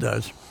nobody else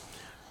does.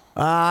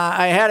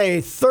 I had a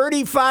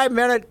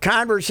 35-minute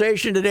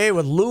conversation today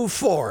with Lou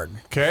Ford.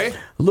 Okay.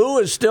 Lou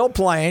is still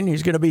playing.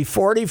 He's going to be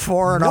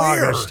 44 in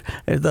August.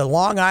 The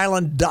Long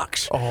Island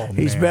Ducks. Oh,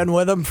 He's man. been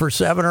with them for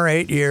 7 or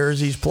 8 years.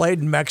 He's played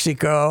in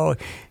Mexico.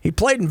 He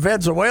played in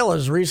Venezuela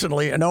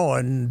recently. No,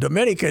 in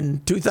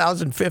Dominican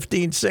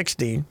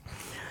 2015-16.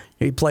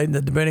 He played in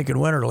the Dominican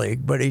Winter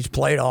League, but he's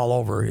played all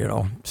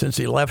over, since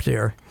he left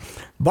here.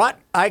 But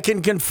I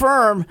can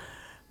confirm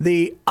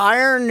the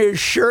ironed his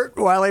shirt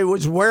while he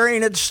was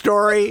wearing it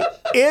story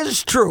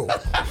is true.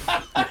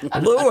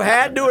 Lou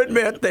had to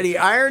admit that he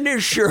ironed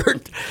his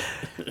shirt,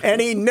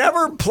 and he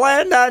never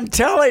planned on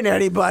telling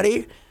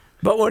anybody.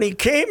 But when he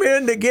came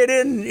in to get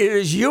in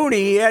his uni,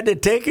 he had to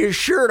take his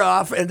shirt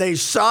off, and they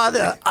saw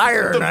the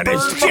iron on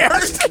his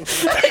chest.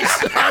 They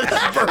saw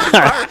the burn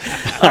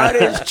mark on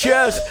his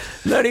chest.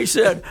 And then he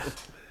said,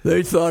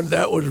 they thought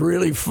that was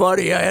really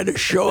funny. I had to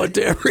show it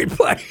to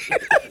everybody.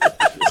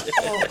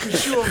 Oh,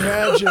 could you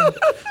imagine?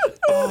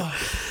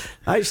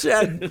 I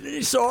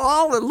said, so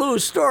all the Lou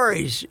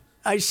stories,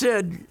 I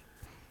said,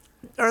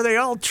 are they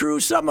all true?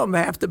 Some of them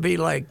have to be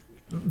like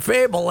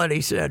fable. And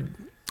he said,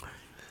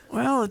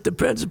 well, it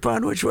depends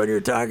upon which one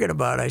you're talking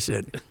about. I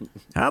said,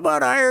 how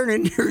about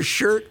ironing your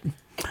shirt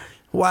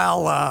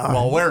while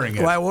wearing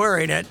it? While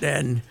wearing it,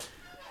 and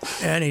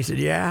he said,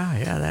 yeah,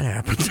 that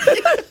happened.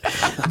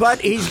 But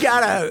he's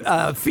got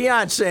a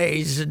fiancée.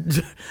 He's,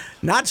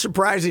 not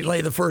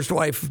surprisingly, the first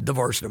wife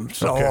divorced him.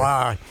 So,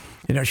 Okay.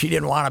 she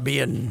didn't want to be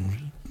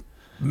in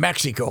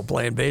Mexico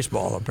playing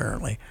baseball,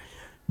 apparently.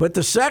 But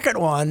the second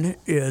one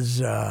is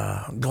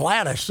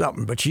Gladys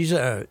something, but she's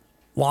a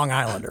Long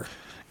Islander.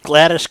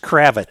 Gladys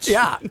Kravitz.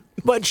 Yeah,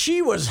 but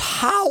she was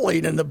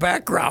howling in the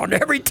background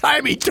every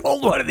time he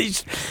told one of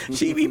these.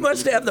 He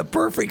must have the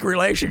perfect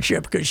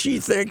relationship because she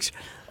thinks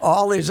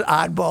all his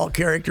oddball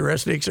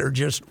characteristics are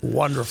just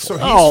wonderful.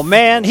 Oh,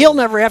 man, he'll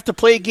never have to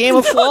play a game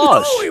of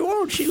flaws. No, he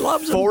won't. She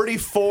loves him.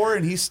 44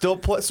 and he's still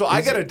playing. So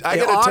I gotta In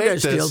take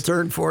August, this. he'll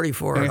turn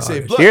 44. And I in say,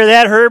 August. look, Hear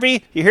that,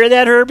 Herbie? You hear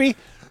that, Herbie?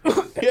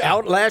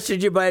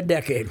 Outlasted you by a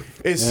decade.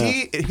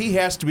 he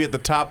has to be at the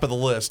top of the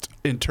list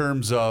in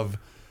terms of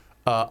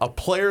a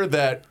player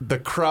that the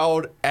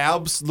crowd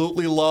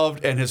absolutely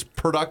loved, and his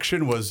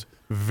production was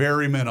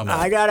very minimal.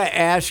 I got to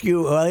ask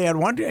you. Well, he had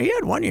one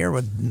year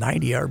with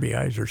 90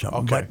 RBIs or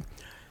something. Okay.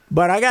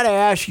 But I got to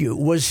ask you,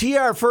 was he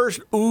our first?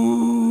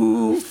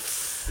 Ooh,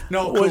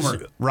 No, was-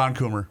 Coomer. Ron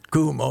Coomer.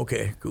 Coom.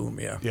 Okay, Coom.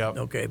 Yeah. Yep.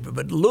 Okay,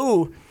 but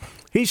Lou,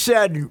 he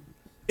said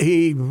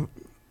there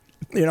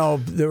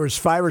was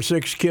 5 or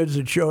 6 kids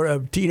that showed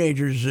up,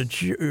 teenagers that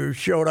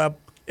showed up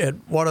at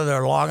one of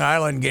their Long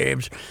Island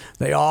games.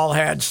 They all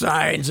had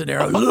signs and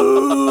they're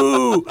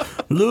Lou,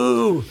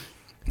 Lou,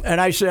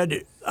 and I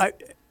said,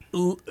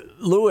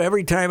 Lou.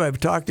 Every time I've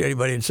talked to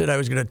anybody and said I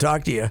was going to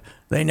talk to you,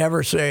 they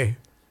never say,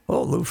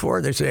 "Oh, Lou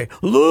Ford." They say,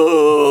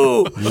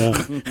 "Lou."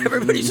 Yeah.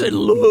 Everybody said,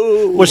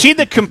 "Lou." Was he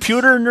the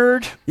computer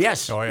nerd?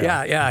 Yes. Oh,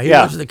 yeah. Yeah. He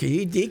Yeah. was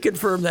he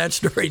confirmed that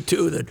story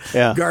too. That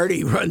Yeah.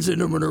 Gardy runs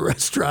into him in a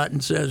restaurant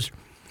and says,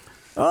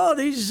 "Oh,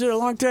 these are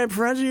longtime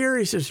friends of yours."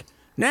 He says,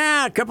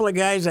 "Nah, a couple of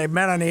guys I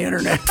met on the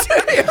internet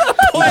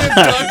Playing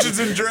Dungeons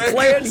and Dragons.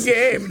 playing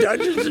game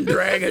Dungeons and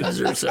Dragons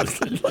or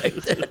something like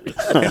that."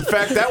 In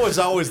fact, that was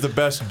always the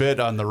best bit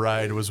on the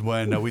ride was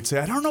when we'd say,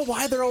 I don't know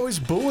why they're always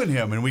booing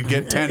him. And we'd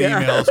get 10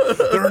 emails.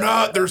 They're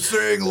not. They're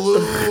saying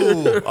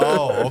Lou.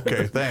 Oh,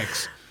 okay.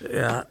 Thanks.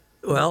 Yeah.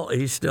 Well,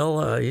 he's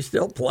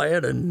still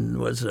playing and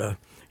was.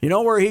 You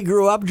know where he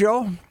grew up,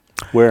 Joe?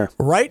 Where?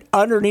 Right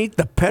underneath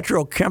the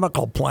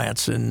petrochemical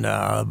plants in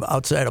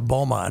outside of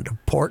Beaumont,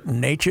 Port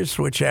Neches,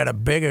 which had a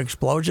big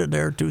explosion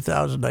there in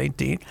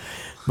 2019.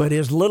 But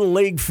his little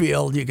league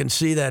field, you can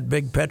see that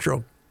big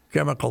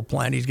petrochemical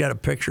plant. He's got a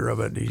picture of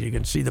it. You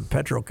can see the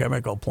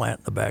petrochemical plant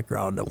in the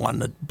background, the one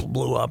that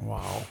blew up.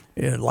 Wow!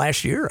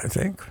 Last year, I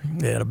think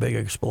they had a big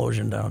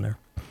explosion down there.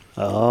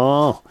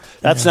 Oh,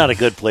 that's not a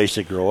good place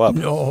to grow up.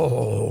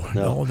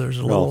 No, there's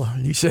a little.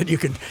 He said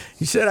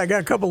I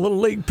got a couple little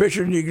league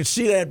pictures, and you can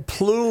see that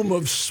plume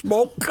of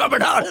smoke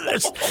coming out of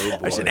this.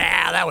 I said,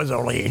 that was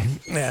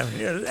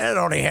that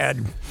only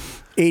had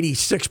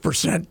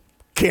 86%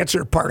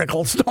 cancer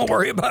particles. Don't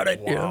worry about it.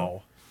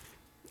 Wow.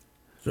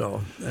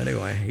 So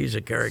anyway, he's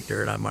a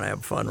character, and I'm gonna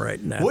have fun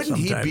writing that. Wouldn't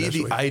he sometime be this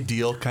the week.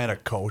 ideal kind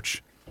of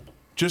coach?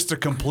 Just a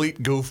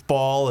complete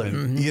goofball,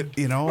 and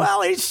you know.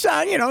 Well, he's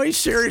he's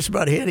serious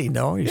about hitting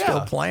though. He's still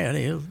Yeah. playing.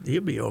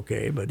 He'll be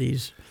okay, but he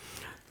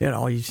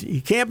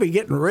can't be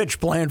getting rich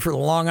playing for the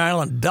Long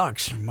Island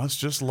Ducks. Must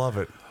just love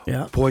it.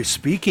 Yeah. Boy,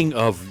 speaking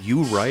of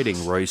you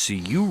writing, Royce,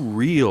 you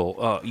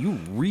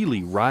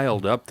really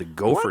riled up the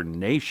Gopher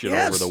Nation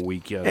over the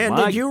weekend. And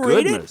My did you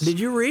read goodness. it? Did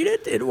you read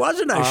it? It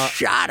wasn't a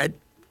shot at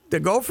the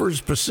Gophers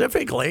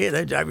specifically.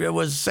 It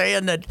was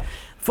saying that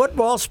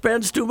football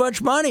spends too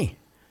much money.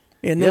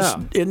 In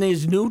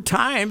these new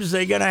times,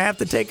 they're going to have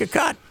to take a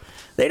cut.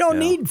 They don't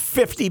need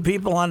 50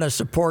 people on the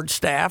support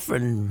staff,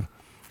 and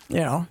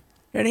And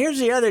here's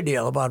the other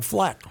deal about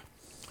Fleck.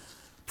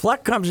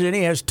 Fleck comes in,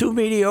 he has 2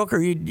 mediocre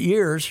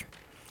years,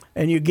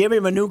 and you give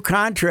him a new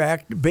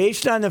contract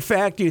based on the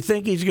fact you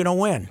think he's going to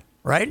win,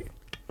 right?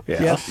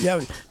 Yeah.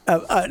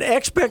 An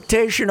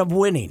expectation of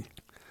winning.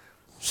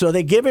 So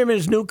they give him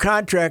his new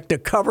contract to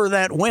cover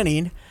that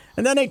winning,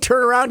 and then they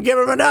turn around and give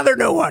him another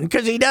new one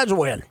because he does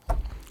win.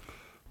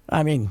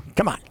 I mean,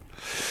 come on.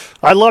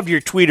 I loved your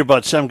tweet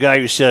about some guy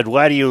who said,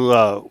 what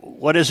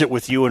is it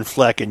with you and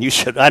Fleck? And you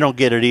said, I don't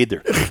get it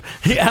either.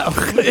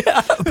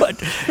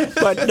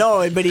 But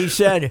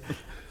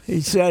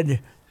he said,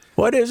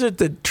 what is it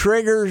that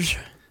triggers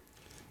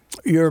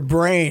your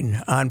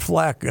brain on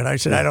Fleck? And I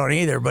said, I don't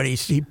either, but he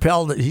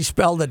spelled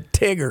it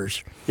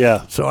Tiggers.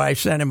 Yeah. So I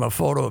sent him a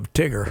photo of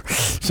Tigger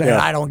saying,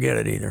 I don't get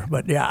it either.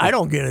 But I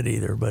don't get it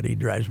either, but he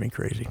drives me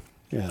crazy.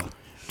 Yeah.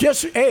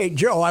 Hey,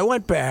 Joe, I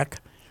went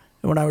back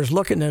when I was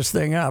looking this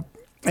thing up,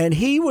 and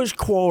he was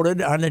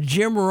quoted on the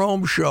Jim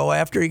Rome show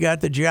after he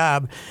got the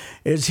job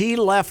as he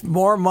left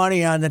more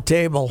money on the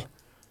table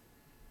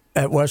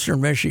at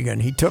Western Michigan.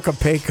 He took a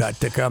pay cut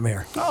to come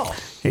here. Oh.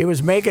 He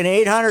was making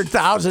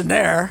 $800,000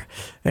 there,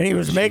 and he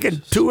was making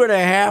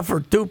 2.5 or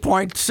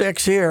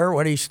 2.6 here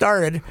when he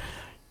started.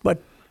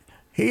 But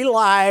he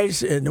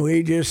lies, and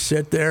we just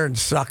sit there and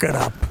suck it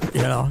up,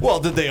 Well,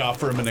 did they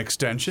offer him an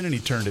extension and he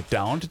turned it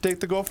down to take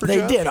the Gopher They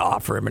job? did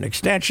offer him an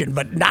extension,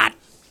 but not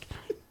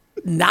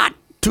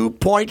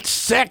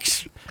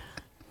 2.6.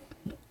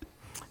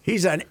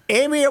 He's an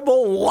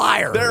amiable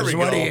liar. There is we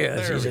what go. he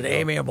is. There He's we an go.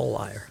 amiable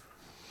liar.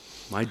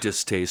 My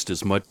distaste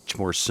is much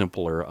more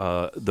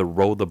simpler. The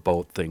row the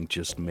boat thing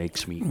just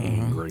makes me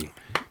angry.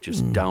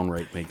 Just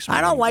downright makes me I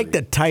don't angry. like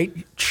the tight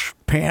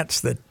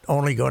pants that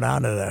only go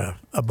down to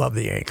above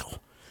the ankle.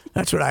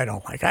 That's what I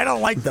don't like. I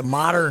don't like the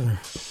modern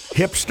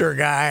hipster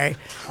guy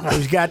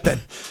who's got the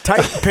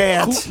tight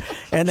pants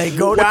and they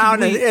go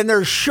down and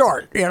they're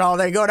short. You know,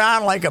 they go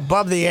down like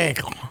above the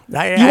ankle.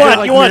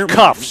 You want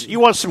cuffs. You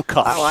want some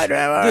cuffs.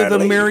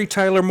 The Mary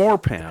Tyler Moore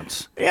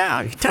pants.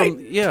 Yeah, tight. Tight.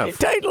 You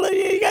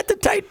got the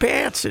tight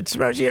pants. It's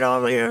you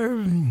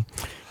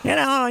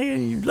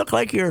look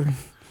like you're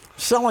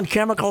selling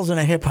chemicals in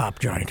a hip hop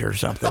joint or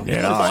something. You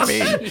know, I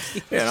mean,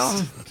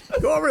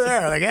 go over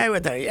there. The guy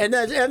with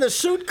the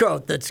suit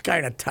coat that's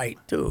kind of tight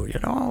too. You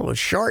know, it was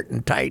short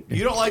and tight.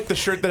 You don't like the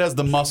shirt that has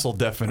the muscle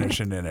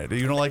definition in it.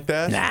 You don't like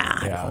that? Nah,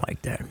 I don't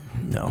like that.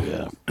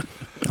 No,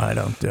 I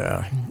don't.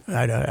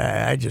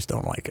 I just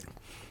don't like it.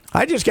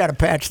 I just got to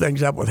patch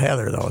things up with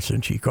Heather though.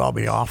 Since she called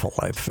me awful,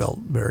 I felt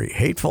very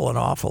hateful and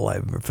awful.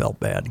 I've felt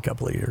bad a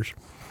couple of years.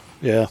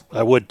 Yeah,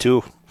 I would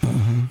too.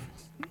 Mm-hmm.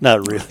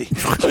 Not really.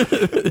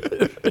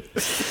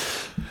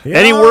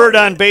 Any word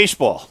on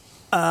baseball?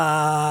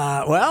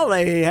 Well,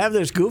 they have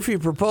this goofy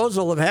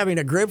proposal of having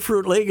a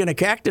grapefruit league and a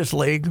cactus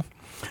league,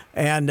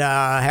 and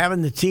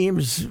having the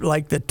teams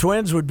like the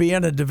Twins would be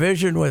in a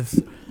division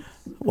with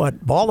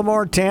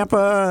Baltimore,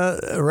 Tampa,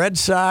 Red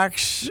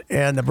Sox,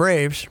 and the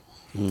Braves,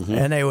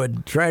 and they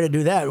would try to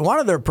do that. One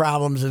of their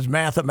problems is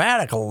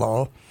mathematical,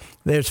 though.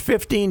 There's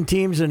 15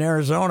 teams in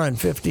Arizona and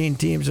 15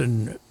 teams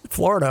in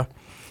Florida,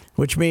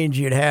 which means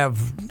you'd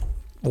have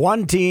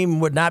one team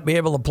would not be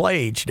able to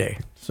play each day.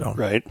 So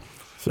right.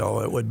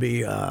 So it would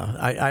be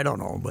I don't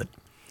know, but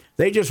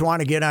they just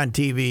want to get on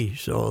TV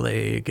so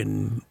they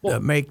can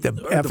make the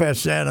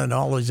FSN and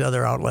all these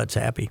other outlets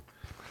happy.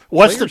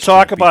 What's the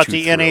talk about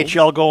the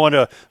NHL going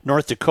to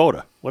North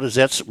Dakota? What is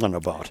that one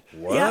about?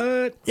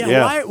 What?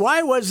 Yeah.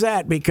 Why was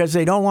that? Because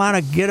they don't want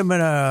to get them in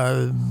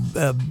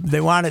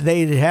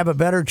they have a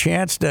better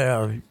chance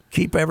to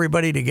keep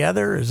everybody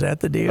together. Is that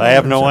the deal? I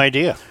have no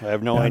idea. I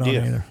have no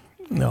idea.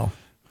 No.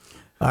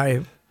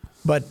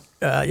 But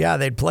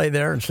they'd play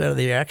there instead of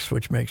the X,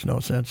 which makes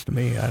no sense to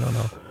me. I don't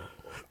know.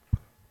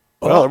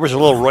 Well, there was a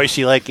little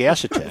Royce-like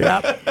gas attack.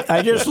 Yeah,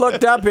 I just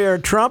looked up here.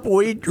 Trump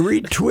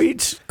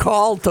retweets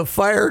call to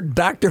fire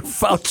Dr.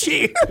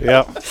 Fauci.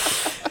 Yeah.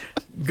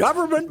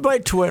 Government by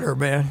Twitter,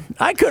 man.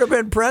 I could have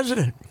been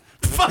president.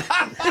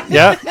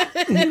 Yeah.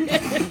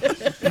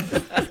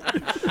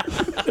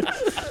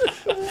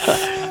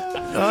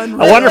 I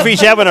wonder if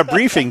he's having a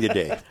briefing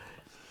today.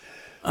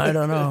 I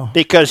don't know.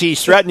 Because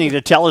he's threatening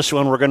to tell us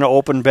when we're going to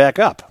open back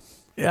up.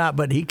 Yeah,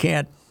 but he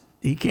can't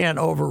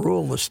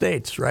overrule the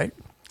states, right?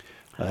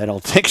 I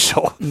don't think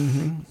so.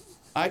 Mm-hmm.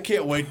 I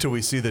can't wait till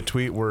we see the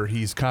tweet where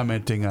he's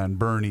commenting on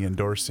Bernie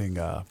endorsing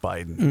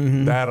Biden.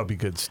 Mm-hmm. That'll be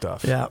good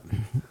stuff. Yeah.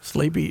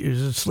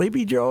 Is it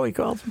Sleepy Joe he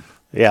calls him?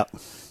 Yeah.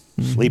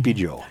 Sleepy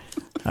Joe.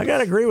 I got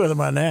to agree with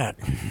him on that.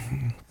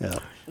 Yeah.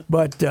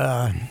 But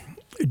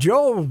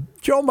Joe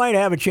might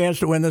have a chance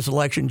to win this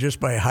election just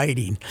by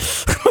hiding.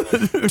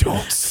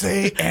 Don't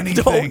say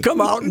anything. Don't come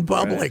out in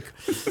public.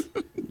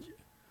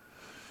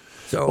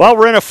 So, well,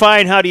 we're in a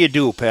fine how do you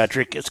do,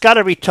 Patrick. It's got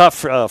to be tough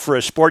for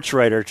a sports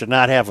writer to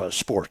not have a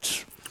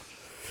sports.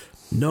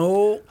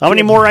 No. How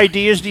many more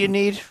ideas do you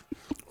need?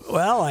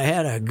 Well, I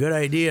had a good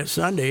idea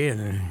Sunday,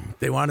 and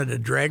they wanted to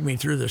drag me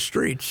through the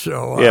streets.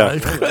 So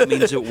that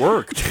means it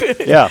worked.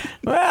 Yeah.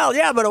 Well,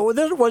 yeah, but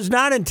this was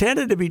not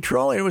intended to be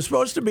trolling. It was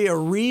supposed to be a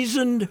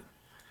reasoned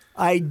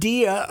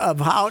idea of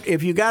how,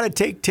 if you got to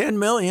take $10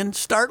 million,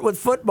 start with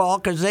football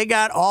because they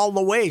got all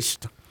the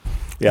waste.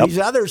 Yep. These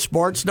other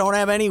sports don't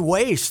have any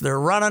waste. They're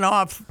running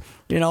off,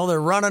 they're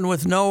running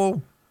with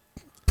no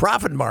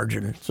profit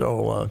margin.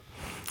 So,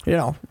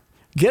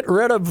 get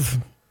rid of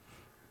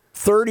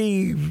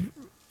 30,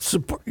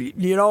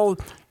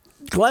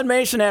 Glenn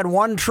Mason had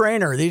one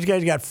trainer. These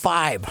guys got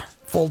 5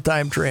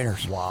 full-time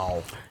trainers.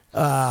 Wow.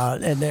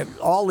 And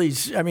all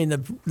these,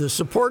 the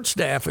support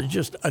staff is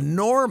just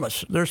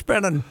enormous. They're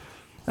spending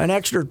an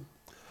extra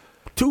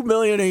 $2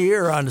 million a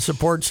year on the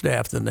support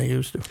staff than they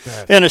used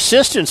to. And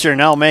assistants are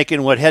now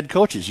making what head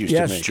coaches used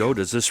to make. Joe,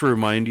 does this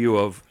remind you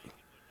of?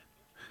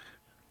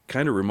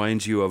 Kind of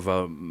reminds you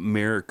of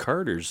Mayor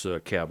Carter's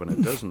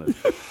cabinet, doesn't it?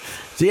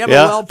 Does he have a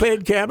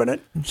well-paid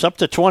cabinet? It's up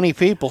to 20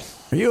 people.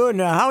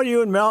 How are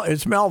you and Mel?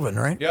 It's Melvin,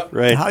 right? Yep.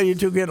 Right. How are you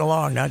two getting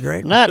along? Not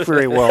great. Not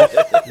very well.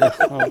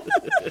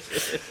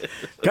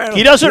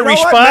 He doesn't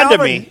respond to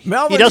me.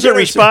 He doesn't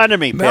respond to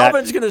me, Pat.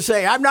 Melvin's going to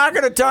say, "I'm not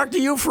going to talk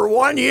to you for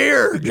 1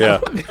 year."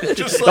 Yeah.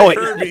 Just like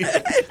Herbie.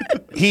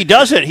 He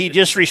doesn't. He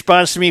just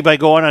responds to me by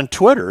going on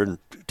Twitter and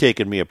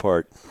taking me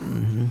apart.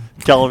 Mm-hmm.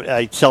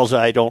 Tells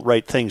I don't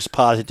write things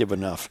positive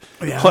enough.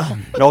 Yeah.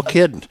 No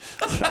kidding.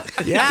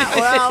 Yeah,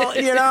 well,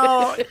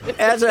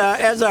 as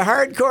a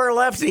hardcore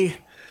lefty,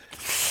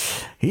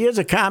 he is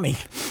a commie.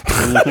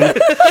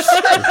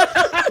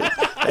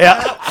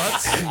 Yeah.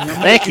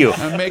 Thank you.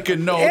 I'm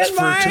making notes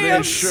for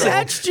today's show.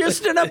 That's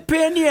just an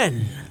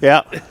opinion.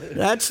 Yeah.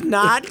 That's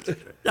not.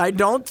 I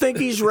don't think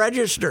he's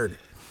registered.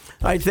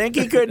 I think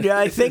he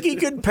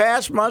could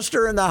pass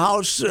muster in the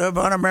House of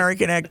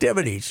Un-American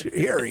Activities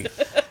hearing.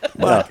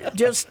 But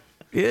just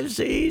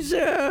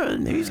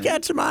He's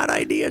got some odd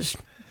ideas.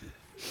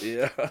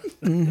 Yeah.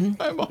 I'm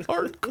a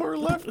hardcore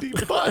lefty,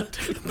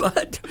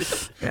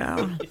 But,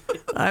 yeah,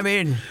 I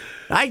mean,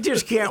 I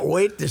just can't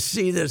wait to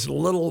see this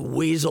little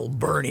weasel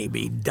Bernie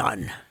be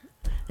done.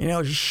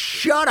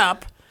 Shut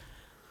up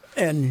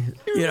and,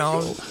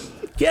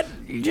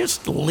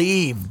 just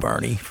leave,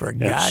 Bernie, for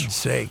God's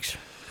sakes.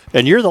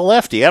 And you're the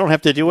lefty. I don't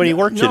have to do any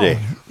work today.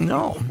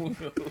 No.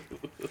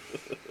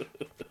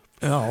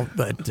 No,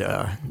 but,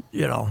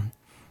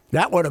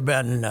 that would have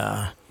been...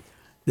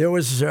 there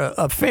was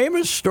a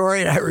famous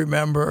story I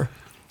remember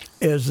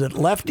is that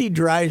Lefty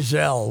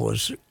Driesell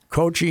was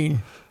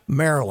coaching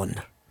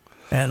Maryland,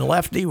 and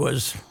Lefty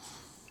was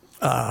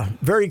a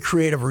very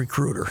creative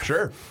recruiter.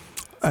 Sure.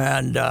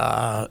 And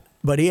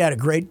but he had a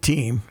great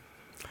team,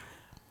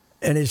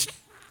 and his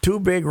two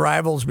big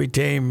rivals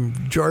became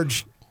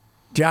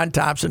John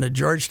Thompson at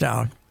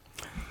Georgetown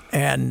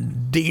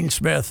and Dean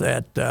Smith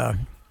at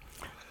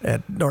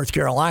North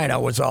Carolina.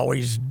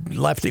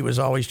 Lefty was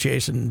always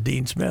chasing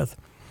Dean Smith.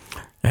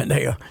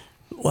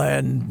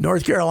 And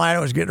North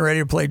Carolina was getting ready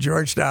to play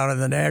Georgetown in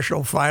the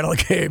national final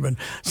game, and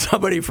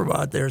somebody from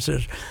out there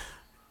says,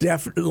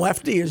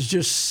 Lefty is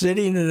just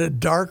sitting in a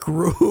dark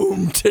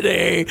room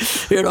today,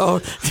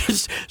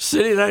 just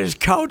sitting on his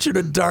couch in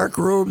a dark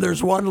room.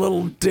 There's one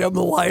little dim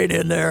light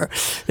in there,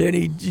 and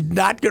he's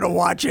not going to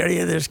watch any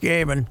of this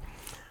game. And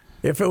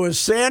if it was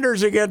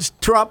Sanders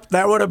against Trump,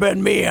 that would have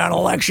been me on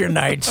election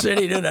night,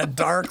 sitting in a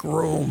dark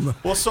room.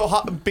 Well,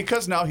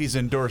 because now he's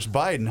endorsed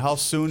Biden, how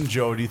soon,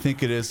 Joe, do you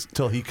think it is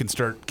till he can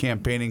start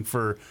campaigning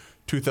for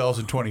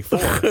 2024?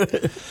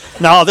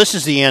 No, this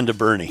is the end of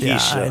Bernie. Yeah,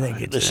 I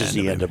think it's this is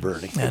the end of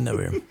Bernie. End of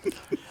him.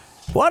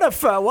 What if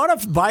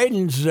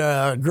Biden's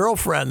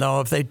girlfriend,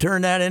 though, if they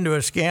turn that into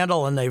a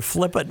scandal and they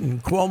flip it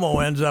and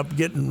Cuomo ends up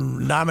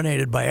getting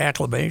nominated by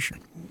acclamation?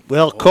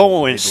 Well,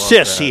 Cuomo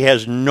insists he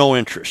has no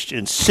interest,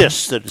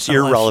 insists that it's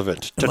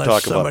irrelevant to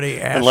talk about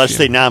unless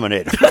they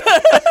nominate him.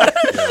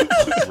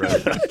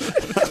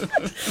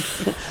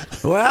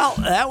 Well,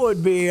 that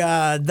would be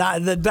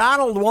the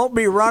Donald won't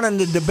be running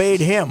to debate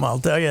him, I'll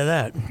tell you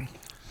that. No.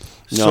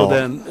 So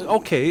then,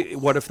 okay,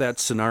 what if that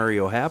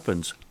scenario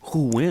happens?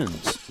 Who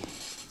wins?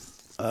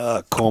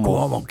 Cuomo.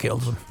 Cuomo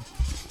kills him.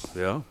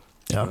 Yeah,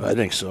 I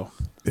think so.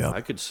 Yeah.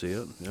 I could see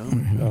it. Yeah.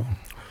 Mm-hmm.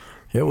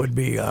 It would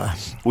be.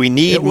 We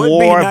need it would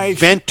more be nice.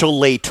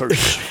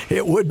 ventilators.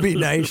 It would be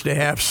nice to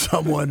have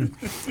someone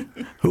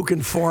who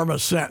can form a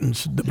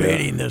sentence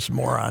debating this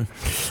moron.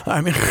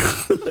 I mean,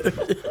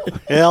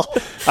 Well,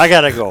 I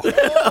gotta go.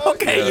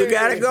 okay, you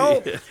gotta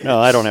go. No,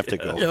 I don't have to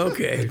go.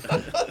 Okay.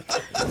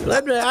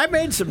 I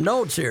made some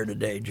notes here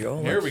today,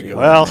 Joe. Here we go.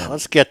 Well,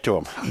 let's get to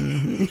them.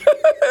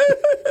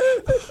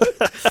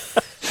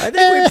 I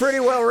think we pretty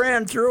well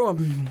ran through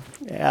them.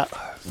 Yeah.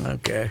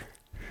 Okay.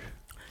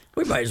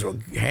 We might as well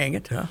hang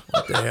it, huh?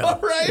 What the All hell?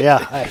 right.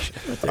 Yeah.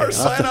 Our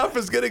sign off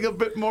is getting a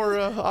bit more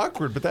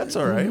awkward, but that's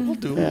all right. We'll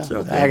do it.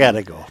 I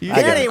gotta go.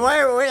 Kenny,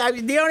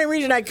 the only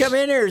reason I come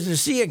in here is to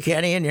see you,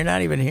 Kenny, and you're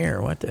not even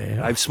here. What the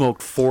hell? I've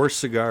smoked 4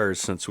 cigars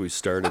since we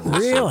started this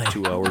Really?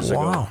 2 hours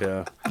Wow.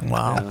 ago. Yeah,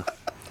 Wow.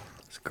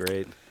 it's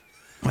great.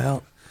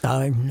 Well,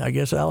 I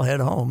guess I'll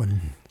head home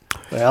and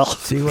Well,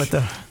 see what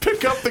the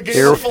Pick up the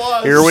game of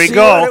flaws. here we see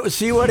go.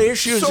 see what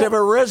issues So- have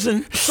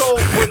arisen. So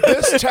would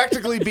this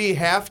technically be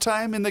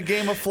halftime in the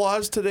game of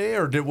flaws today,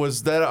 or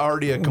was that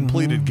already a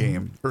completed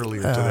game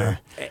earlier today?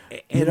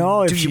 You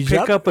know, if Do you she's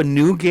pick up a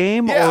new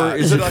game, Yeah, or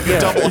is it like a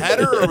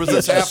doubleheader, or was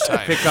this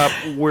halftime? pick up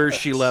where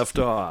she left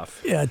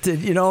off? Yeah,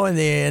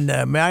 in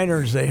the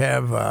minors they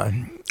have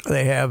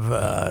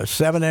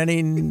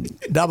 7-inning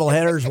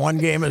doubleheaders. One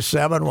game is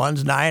 7,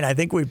 one's 9. I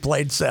think we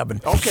played 7.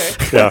 Okay.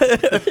 Yeah.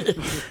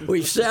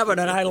 We 7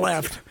 and I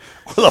left.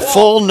 With a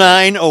full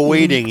 9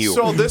 awaiting you.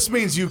 So this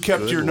means you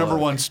kept your number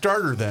one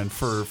starter then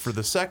for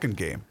the second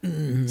game.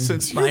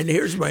 Since you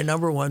Here's my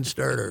number one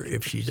starter.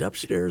 If she's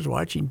upstairs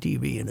watching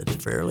TV and it's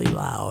fairly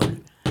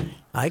loud,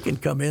 I can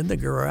come in the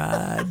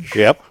garage,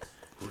 Yep.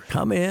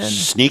 come in,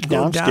 Sneak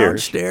go downstairs.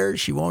 downstairs.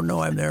 She won't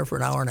know I'm there for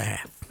an hour and a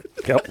half.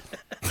 Yep.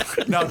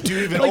 now do you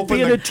even Like open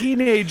being the a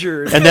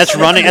teenager. And that's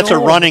running. That's a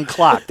running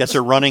clock. That's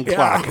a running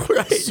clock. Yeah,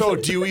 right. So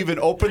do you even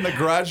open the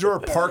garage door or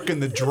park in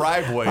the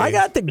driveway? I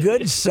got the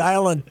good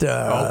silent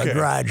Okay.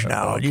 garage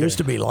now. It Okay. used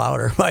to be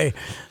louder.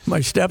 My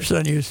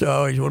stepson used to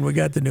always, when we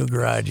got the new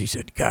garage, he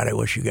said, God, I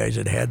wish you guys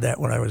had that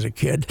when I was a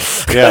kid.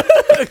 Yeah.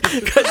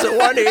 Because the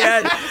one he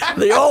had,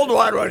 the old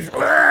one was,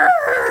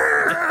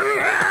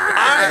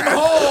 I'm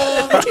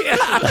home.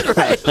 yeah,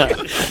 right.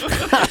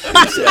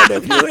 He said,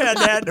 if you had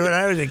that when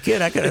I was a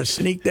kid, I could have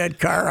sneaked that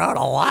car out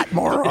a lot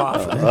more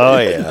often. Oh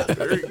yeah.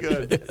 Very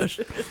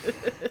good.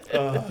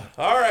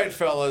 All right,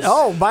 fellas.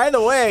 Oh, by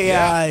the way,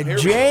 here we go.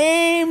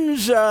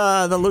 James,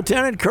 the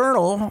lieutenant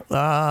colonel,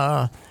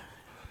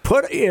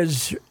 put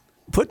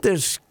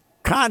this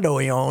condo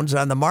he owns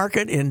on the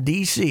market in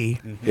D.C.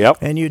 Yep.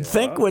 And you'd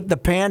think with the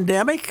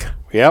pandemic,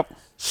 Yep.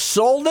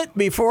 sold it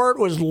before it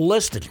was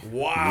listed.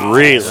 Wow.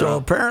 Really? So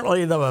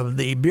apparently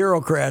the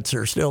bureaucrats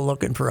are still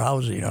looking for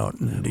housing out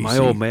in D.C. My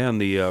old man,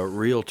 the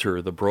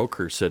realtor, the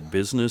broker, said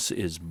business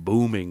is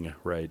booming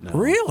right now.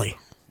 Really?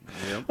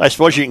 I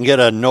suppose you can get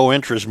a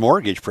no-interest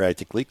mortgage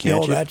practically,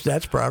 can't you?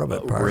 That's part of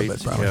it.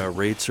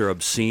 Rates are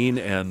obscene,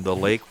 and the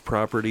lake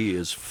property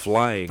is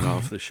flying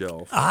off the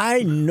shelf.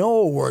 I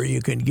know where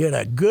you can get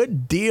a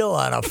good deal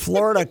on a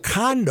Florida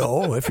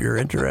condo if you're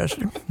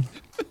interested.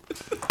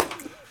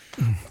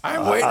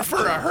 I'm waiting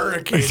for a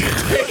hurricane to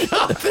take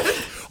out.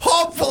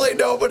 Hopefully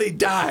nobody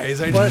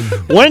dies.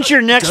 When's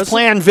your next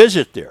planned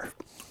visit there?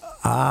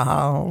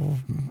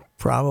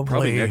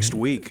 Probably next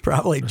week.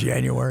 Probably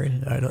January.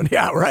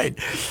 Yeah, right.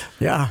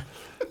 Yeah.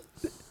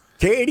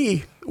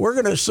 Katie, we're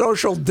going to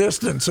social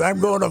distance. I'm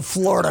going to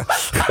Florida.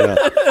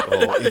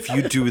 Oh, if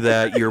you do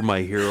that, you're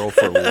my hero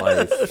for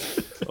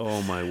life.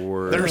 Oh, my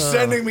word. They're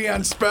sending me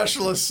on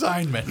special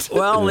assignment.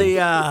 Well,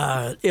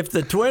 if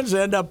the Twins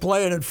end up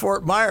playing at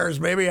Fort Myers,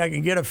 maybe I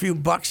can get a few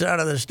bucks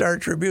out of the Star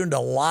Tribune to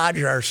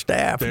lodge our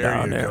staff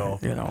down there.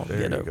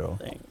 There you go.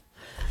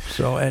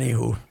 So,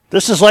 anywho.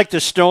 This is like the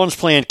Stones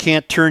playing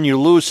Can't Turn You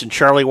Loose, and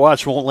Charlie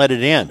Watts won't let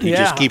it end. He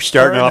just keeps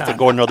starting off to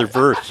go another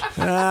verse.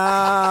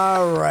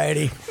 All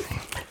righty.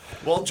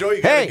 Well, Joe,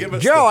 you got to give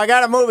us I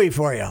got a movie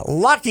for you.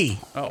 Lucky.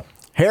 Oh.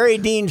 Harry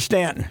Dean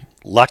Stanton.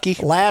 Lucky?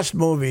 Last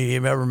movie he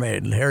ever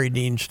made, Harry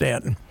Dean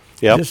Stanton.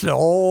 Yep. Just an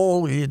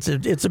old,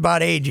 it's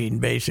about aging,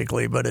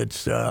 basically, but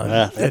it's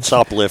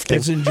uplifting.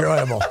 It's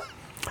enjoyable.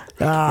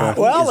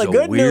 Well, the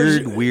good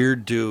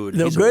weird dude.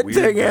 The good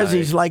thing is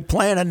he's like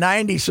playing a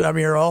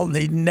 90-some-year-old, and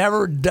he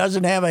never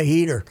doesn't have a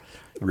heater.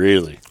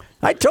 Really?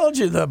 I told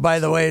you, by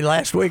the way,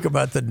 last week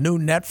about the new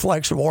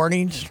Netflix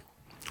warnings.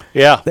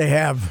 Yeah. They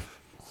have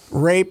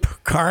rape,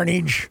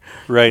 carnage,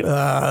 right,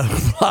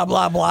 blah,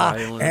 blah, blah,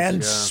 violence,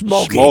 and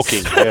smoking.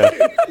 Smoking,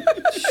 yeah.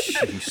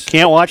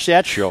 Can't watch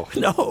that show.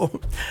 No.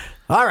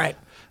 All right.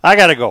 I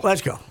got to go.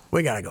 Let's go.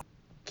 We got to go.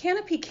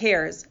 Canopy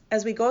cares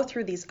as we go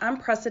through these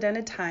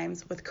unprecedented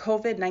times with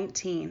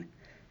COVID-19.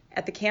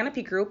 At the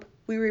Canopy Group,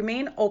 we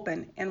remain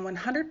open and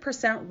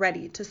 100%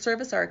 ready to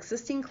service our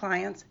existing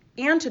clients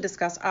and to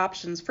discuss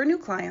options for new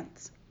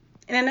clients.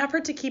 In an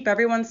effort to keep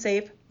everyone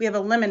safe, we have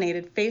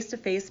eliminated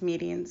face-to-face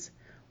meetings.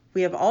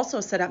 We have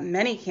also set up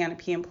many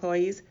Canopy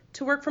employees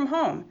to work from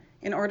home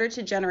in order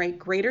to generate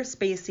greater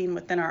spacing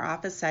within our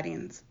office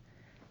settings.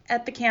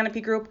 At the Canopy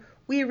Group,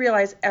 we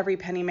realize every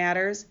penny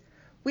matters.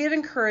 We have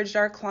encouraged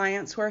our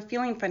clients who are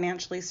feeling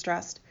financially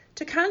stressed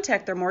to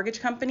contact their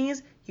mortgage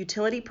companies,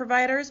 utility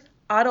providers,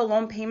 auto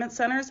loan payment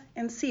centers,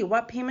 and see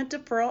what payment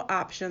deferral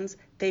options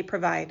they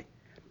provide.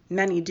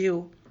 Many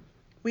do.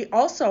 We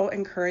also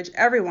encourage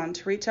everyone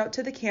to reach out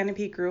to the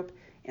Canopy Group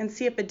and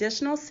see if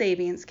additional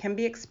savings can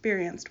be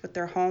experienced with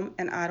their home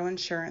and auto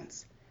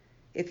insurance.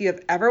 If you have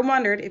ever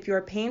wondered if you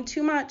are paying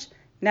too much,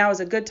 now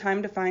is a good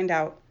time to find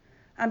out.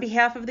 On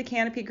behalf of the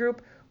Canopy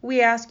Group,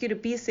 we ask you to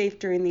be safe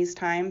during these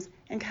times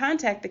and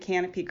contact the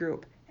Canopy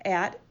Group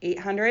at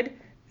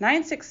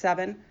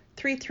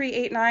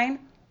 800-967-3389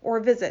 or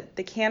visit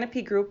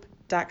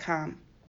thecanopygroup.com.